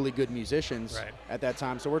some really good musicians at that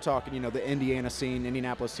time. So we're talking, you know, the Indiana scene,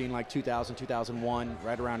 Indianapolis scene, like 2000, 2001,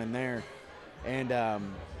 right around in there. And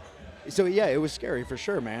so, yeah, it was scary for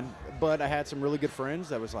sure, man. But I had some really good friends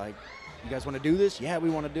that was like, you guys want to do this? Yeah,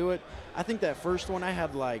 we want to do it. I think that first one I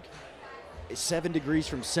had like 7 Degrees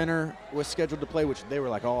from Center was scheduled to play, which they were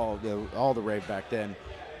like all the rave back then.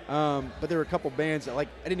 But there were a couple bands that like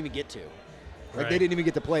I didn't even get to. Like they didn't even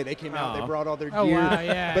get to play. They came out, they brought all their gear. Wow,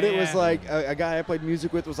 yeah, but it was like a guy I played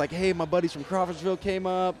music with was like, hey, my buddies from Crawfordsville came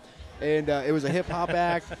up. And it was a hip-hop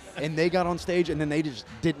act, and they got on stage, and then they just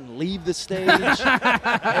didn't leave the stage. And,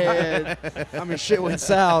 I mean, shit went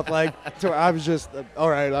south. Like, so I was just, all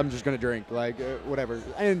right, I'm just going to drink, like, whatever.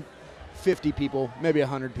 And 50 people, maybe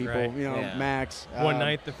 100 people, you know, max. One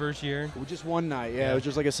night the first year? Just one night, it was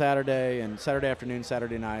just like a Saturday, and Saturday afternoon,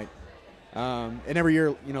 Saturday night. And every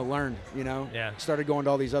year, you know, learned, you know. Started going to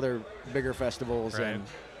all these other bigger festivals, and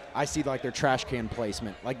I see like their trash can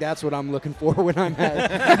placement. Like that's what I'm looking for when I'm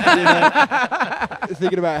at,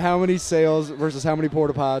 thinking about how many sales versus how many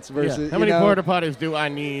porta pots versus how many porta potties do I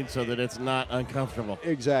need so that it's not uncomfortable.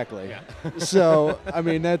 Exactly. So I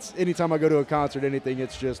mean, that's anytime I go to a concert, anything.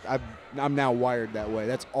 It's just I'm now wired that way.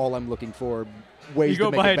 That's all I'm looking for. Ways you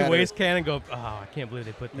go to make by it better. a waste can and go, oh, I can't believe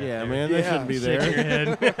they put that there. Man, they shouldn't be there. Shake your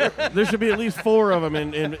head. There should be at least 4 of them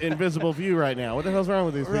in visible view right now. What the hell's wrong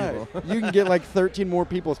with these people? You can get like 13 more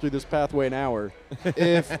people through this pathway an hour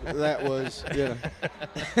if that was,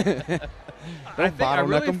 I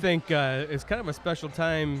really think it's kind of a special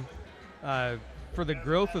time for the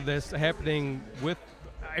growth of this happening with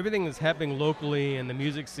everything that's happening locally and the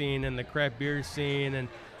music scene and the craft beer scene and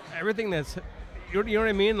everything that's you know what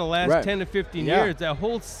I mean? In the last 10 to 15 years, that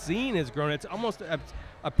whole scene has grown. It's almost a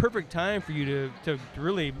perfect time for you to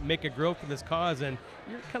really make a growth for this cause, and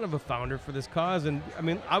you're kind of a founder for this cause. And I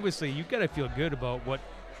mean, obviously, you've got to feel good about what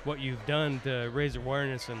you've done to raise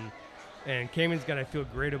awareness, and Cayman's got to feel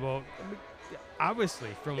great about. I mean, obviously,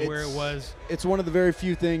 from where it was, it's one of the very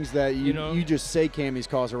few things that you just say Cammy's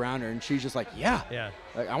cause around her, and she's just like,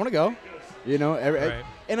 like, I want to go, you know.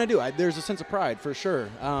 And I do. There's a sense of pride for sure.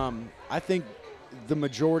 I think the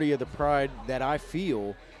majority of the pride that I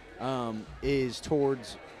feel is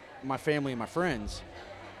towards my family and my friends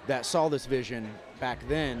that saw this vision back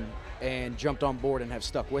then and jumped on board and have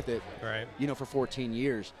stuck with it, you know, for 14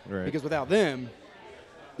 years. Because without them,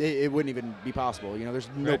 it wouldn't even be possible. You know, there's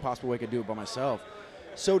no possible way I could do it by myself.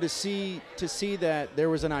 So to see that there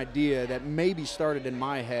was an idea that maybe started in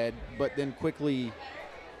my head, but then quickly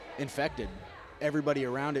infected everybody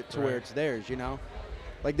around it to where it's theirs, you know?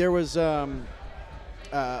 Like there was another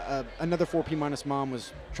 4P minus mom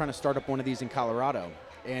was trying to start up one of these in Colorado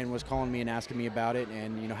and was calling me and asking me about it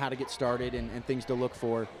and, you know, how to get started and things to look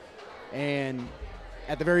for. And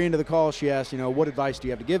at the very end of the call, she asked, you know, what advice do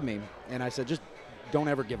you have to give me? And I said, just don't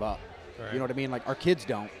ever give up. You know what I mean? Like our kids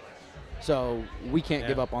don't. So we can't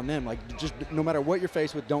give up on them. Like just no matter what you're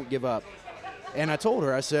faced with, don't give up. And I told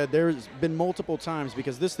her, I said, there's been multiple times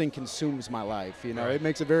because this thing consumes my life. You know, it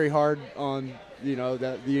makes it very hard on, you know,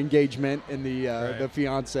 the engagement and the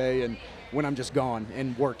fiance and when I'm just gone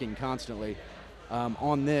and working constantly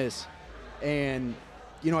on this. And,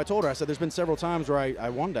 you know, I told her, I said, there's been several times where I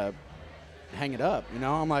wanted to hang it up. You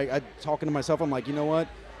know, I'm like, talking to myself, I'm like, you know what?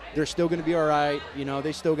 They're still going to be all right. You know,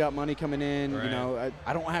 they still got money coming in. You know,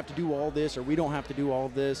 I don't have to do all this or we don't have to do all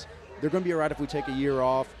this. They're going to be all right if we take a year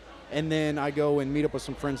off. And then I go and meet up with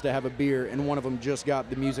some friends to have a beer, and one of them just got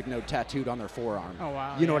the music note tattooed on their forearm. Oh,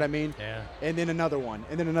 wow. You know what I mean? Yeah. And then another one,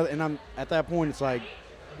 and then another. And I'm at that point, it's like,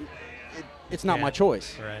 it's not my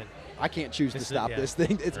choice. I can't choose to stop this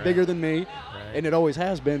thing. It's bigger than me, and it always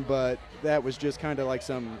has been, but that was just kind of like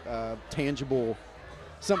some tangible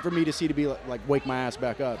something for me to see to be like wake my ass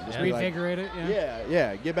back up. Just be like, revigorate it.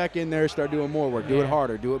 yeah. Get back in there, start doing more work, do it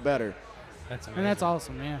harder, do it better. That's amazing. And that's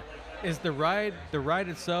awesome. Yeah. Is the ride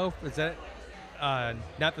itself, is that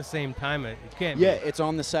not the same time? It can't Yeah, be. it's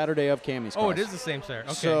on the Saturday of Cammy's Oh, Cause. it is the same Saturday.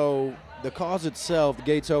 Okay. So the cause itself, the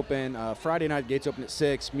gates open Friday night. Gates open at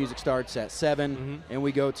 6. Music starts at 7, and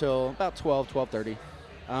we go till about 12:30.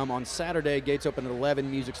 On Saturday, gates open at 11.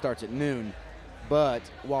 Music starts at noon. But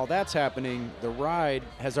while that's happening, the ride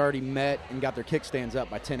has already met and got their kickstands up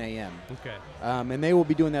by 10 a.m. Okay. And they will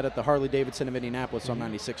be doing that at the Harley-Davidson of Indianapolis on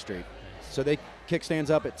 96th Street. So they kickstands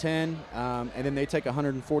up at 10, and then they take a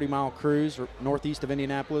 140-mile cruise northeast of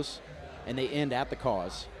Indianapolis, and they end at the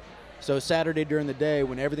cause. So Saturday during the day,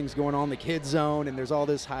 when everything's going on, the kids zone, and there's all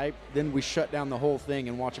this hype, then we shut down the whole thing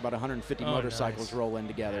and watch about 150 motorcycles roll in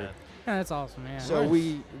together. Yeah, that's awesome, man. So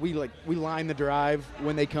we line the drive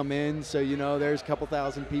when they come in. So there's a couple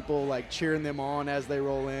thousand people like cheering them on as they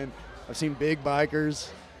roll in. I've seen big bikers,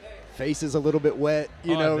 faces a little bit wet.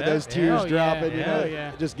 Those tears dropping.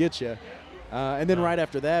 It just gets you. And then right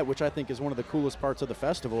after that, which I think is one of the coolest parts of the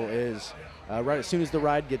festival, is right as soon as the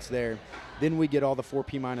ride gets there, then we get all the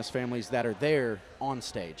 4P- families that are there on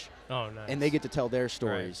stage. Oh, nice. And they get to tell their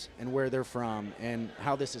stories and where they're from and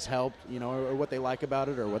how this has helped, or what they like about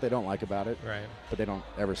it or what they don't like about it. Right. But they don't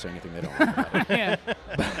ever say anything they don't like about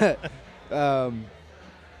it.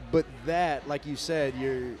 But that, like you said,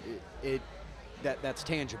 that's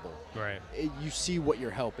tangible. Right. You see what you're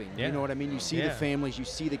helping. Yeah. You know what I mean? You see the families, you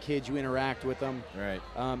see the kids, you interact with them. Right.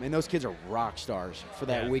 And those kids are rock stars for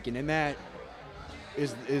that weekend. And that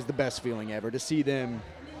is the best feeling ever, to see them.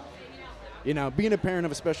 Being a parent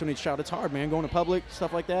of a special needs child, it's hard, man. Going to public,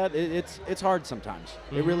 stuff like that, it's hard sometimes.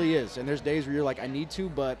 It really is. And there's days where you're like, I need to,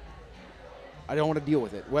 but I don't want to deal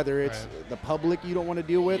with it. Whether it's the public you don't want to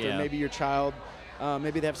deal with, or maybe your child,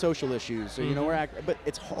 maybe they have social issues, or but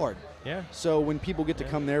it's hard. Yeah. So when people get to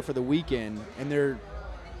come there for the weekend and their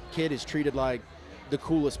kid is treated like the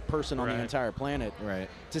coolest person on the entire planet,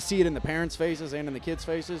 to see it in the parents' faces and in the kids'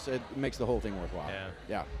 faces, it makes the whole thing worthwhile.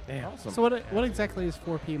 Yeah. Awesome. So what exactly is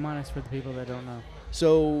 4P- for the people that don't know?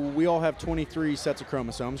 So we all have 23 sets of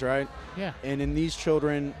chromosomes, right? Yeah. And in these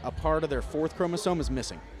children, a part of their 4th chromosome is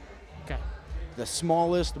missing. Okay. The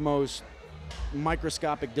smallest, most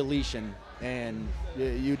microscopic deletion, and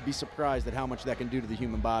you'd be surprised at how much that can do to the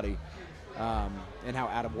human body, and how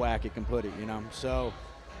out of whack it can put it, So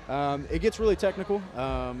it gets really technical.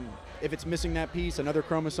 If it's missing that piece, another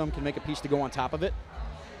chromosome can make a piece to go on top of it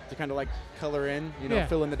to kind of like color in,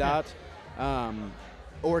 fill in the dots.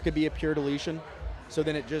 Or it could be a pure deletion. So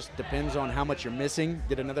then it just depends on how much you're missing.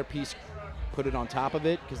 Did another piece put it on top of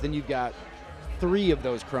it? Because then you've got 3 of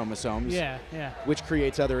those chromosomes, which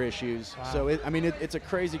creates other issues. Wow. So it's a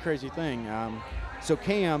crazy, crazy thing. So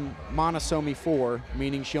Cam, monosomy 4,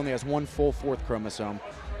 meaning she only has 1 full 4th chromosome,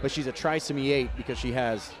 but she's a trisomy 8 because she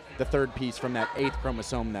has the 3rd piece from that 8th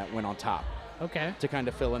chromosome that went on top. Okay. To kind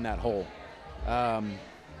of fill in that hole. So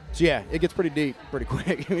yeah, it gets pretty deep pretty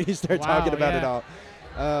quick when you start talking about it all.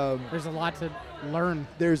 There's a lot to learn.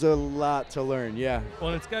 There's a lot to learn, yeah.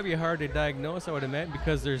 Well, it's got to be hard to diagnose, I would imagine,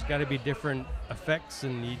 because there's got to be different effects,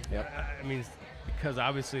 and I mean, because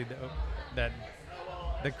obviously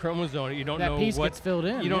the chromosome, you don't that know piece what gets filled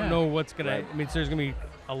in. You don't know what's gonna. Right. I mean, so there's gonna be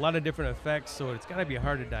a lot of different effects, so it's got to be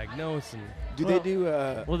hard to diagnose. And they do?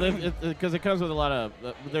 Because it comes with a lot of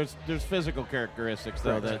there's physical characteristics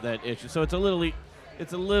though that issue. So it's a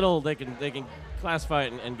little they can classify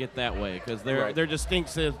it and get that way because they're distinct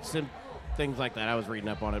things like that. I was reading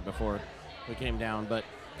up on it before we came down, but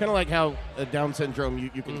kind of like how Down syndrome,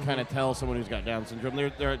 you can kind of tell someone who's got Down syndrome.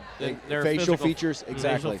 They're facial features,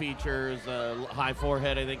 exactly. Facial features, high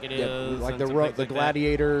forehead, I think it is. Like the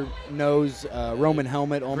gladiator nose, Roman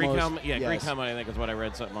helmet almost. Greek helmet, Greek helmet, I think is what I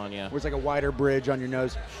read something on, Where it's like a wider bridge on your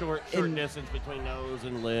nose. Short distance between nose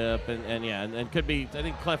and lip, and could be, I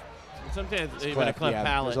think, cleft, sometimes even a cleft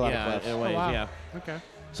palate, in ways, Okay.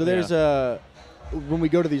 So there's when we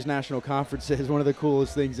go to these national conferences, one of the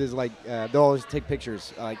coolest things is like they'll always take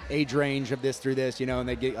pictures, like age range of this through this, and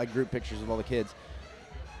they get like group pictures of all the kids.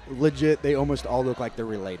 Legit, they almost all look like they're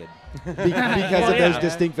related because of those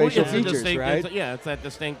distinct facial features, right? It's that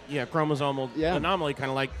distinct, chromosomal anomaly, kind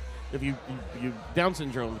of like if you Down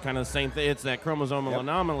syndrome, kind of the same thing. It's that chromosomal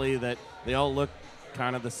anomaly that they all look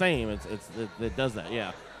kind of the same. It does that,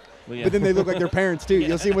 yeah. But then they look like their parents too.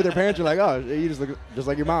 You'll see them with their parents. You're like, oh, you just look just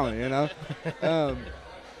like your mama,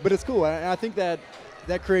 But it's cool. I think that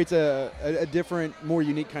creates a different, more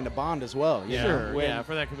unique kind of bond as well. Sure.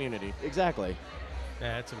 For that community. Exactly.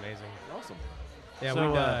 Yeah, it's amazing. Awesome. Yeah,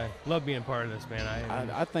 So, we love being part of this, man.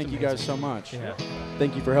 I thank you guys so much. Yeah.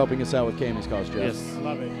 Thank you for helping us out with Cammy's Cause, Jeff. Yes.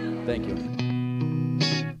 Love it. Thank you.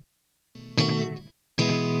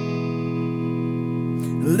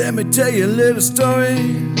 Let me tell you a little story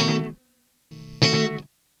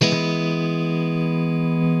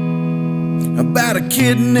about a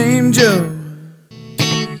kid named Joe.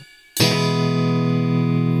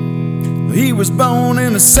 He was born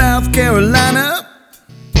in South Carolina.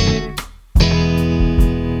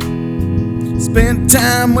 Spent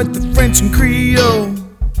time with the French and Creole.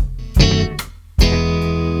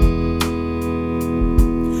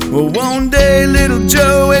 Well, one day little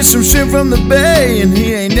Joe ate some shrimp from the bay, and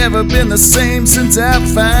he ain't never been the same since that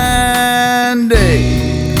fine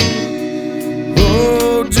day.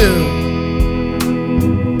 Oh, Joe.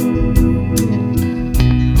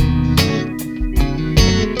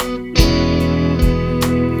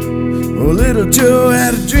 Oh, little Joe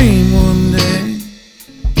had a dream one day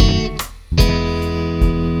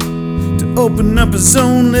to open up his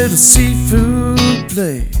own little seafood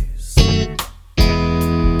place.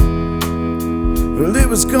 Well, it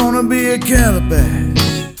was gonna be a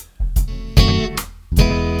calabash,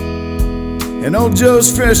 and old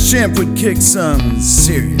Joe's fresh shrimp would kick some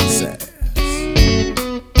serious ass.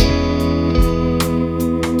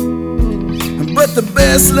 But the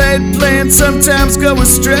best laid plans sometimes go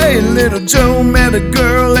astray. Little Joe met a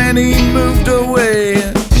girl and he moved away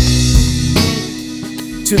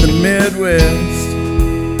to the Midwest,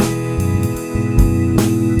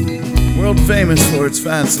 world famous for its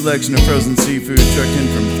fine selection of frozen seafood trucked in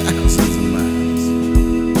from thousands of miles.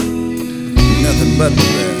 Nothing but the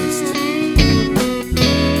best.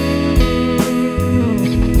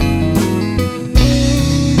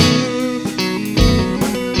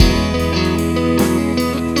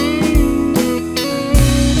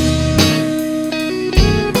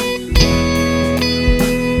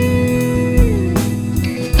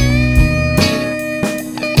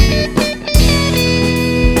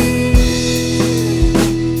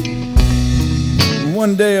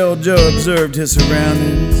 One day old Joe observed his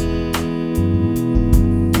surroundings,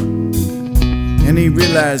 and he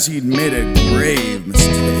realized he'd made a grave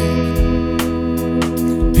mistake.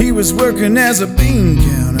 He was working as a bean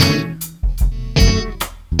counter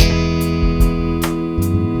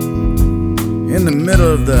in the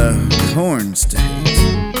middle of the corn state.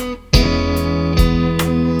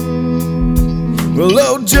 Well,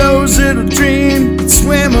 old Joe's little dream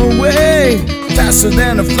swam away faster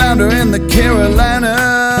than a flounder in the Carolina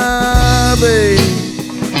Bay.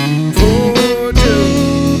 Poor Joe.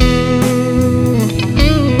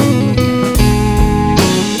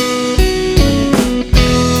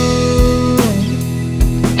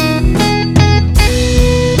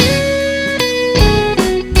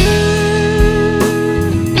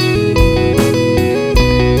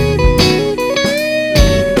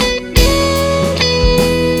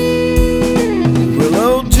 Well,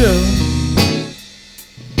 old Joe,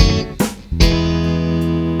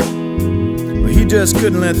 just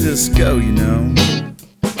couldn't let this go, you know.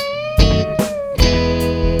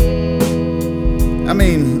 I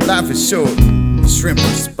mean, life is short, shrimp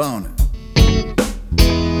are spawning.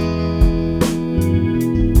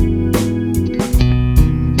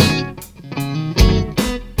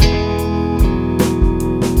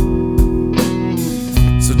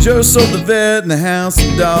 So Joe sold the vet and the house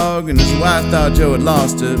and dog, and his wife thought Joe had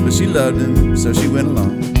lost it, but she loved him, so she went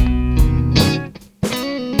along.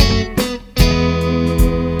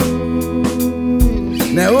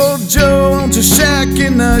 Now old Joe owns a shack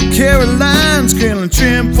in the Carolines, grilling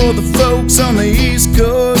shrimp for the folks on the East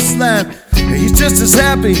Coast line. He's just as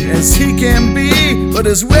happy as he can be, but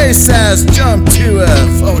his waist size jumped to a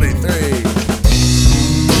 43.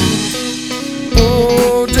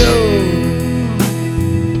 Old Joe,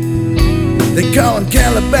 they call him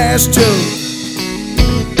Calabash Joe.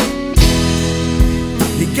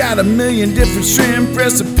 He got a million different shrimp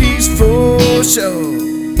recipes for show.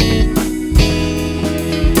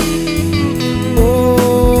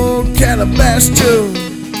 Calabash Joe,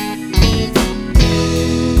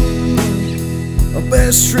 a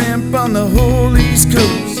best shrimp on the whole East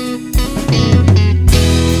Coast.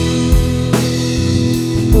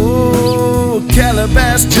 Oh,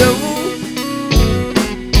 Calabash Joe.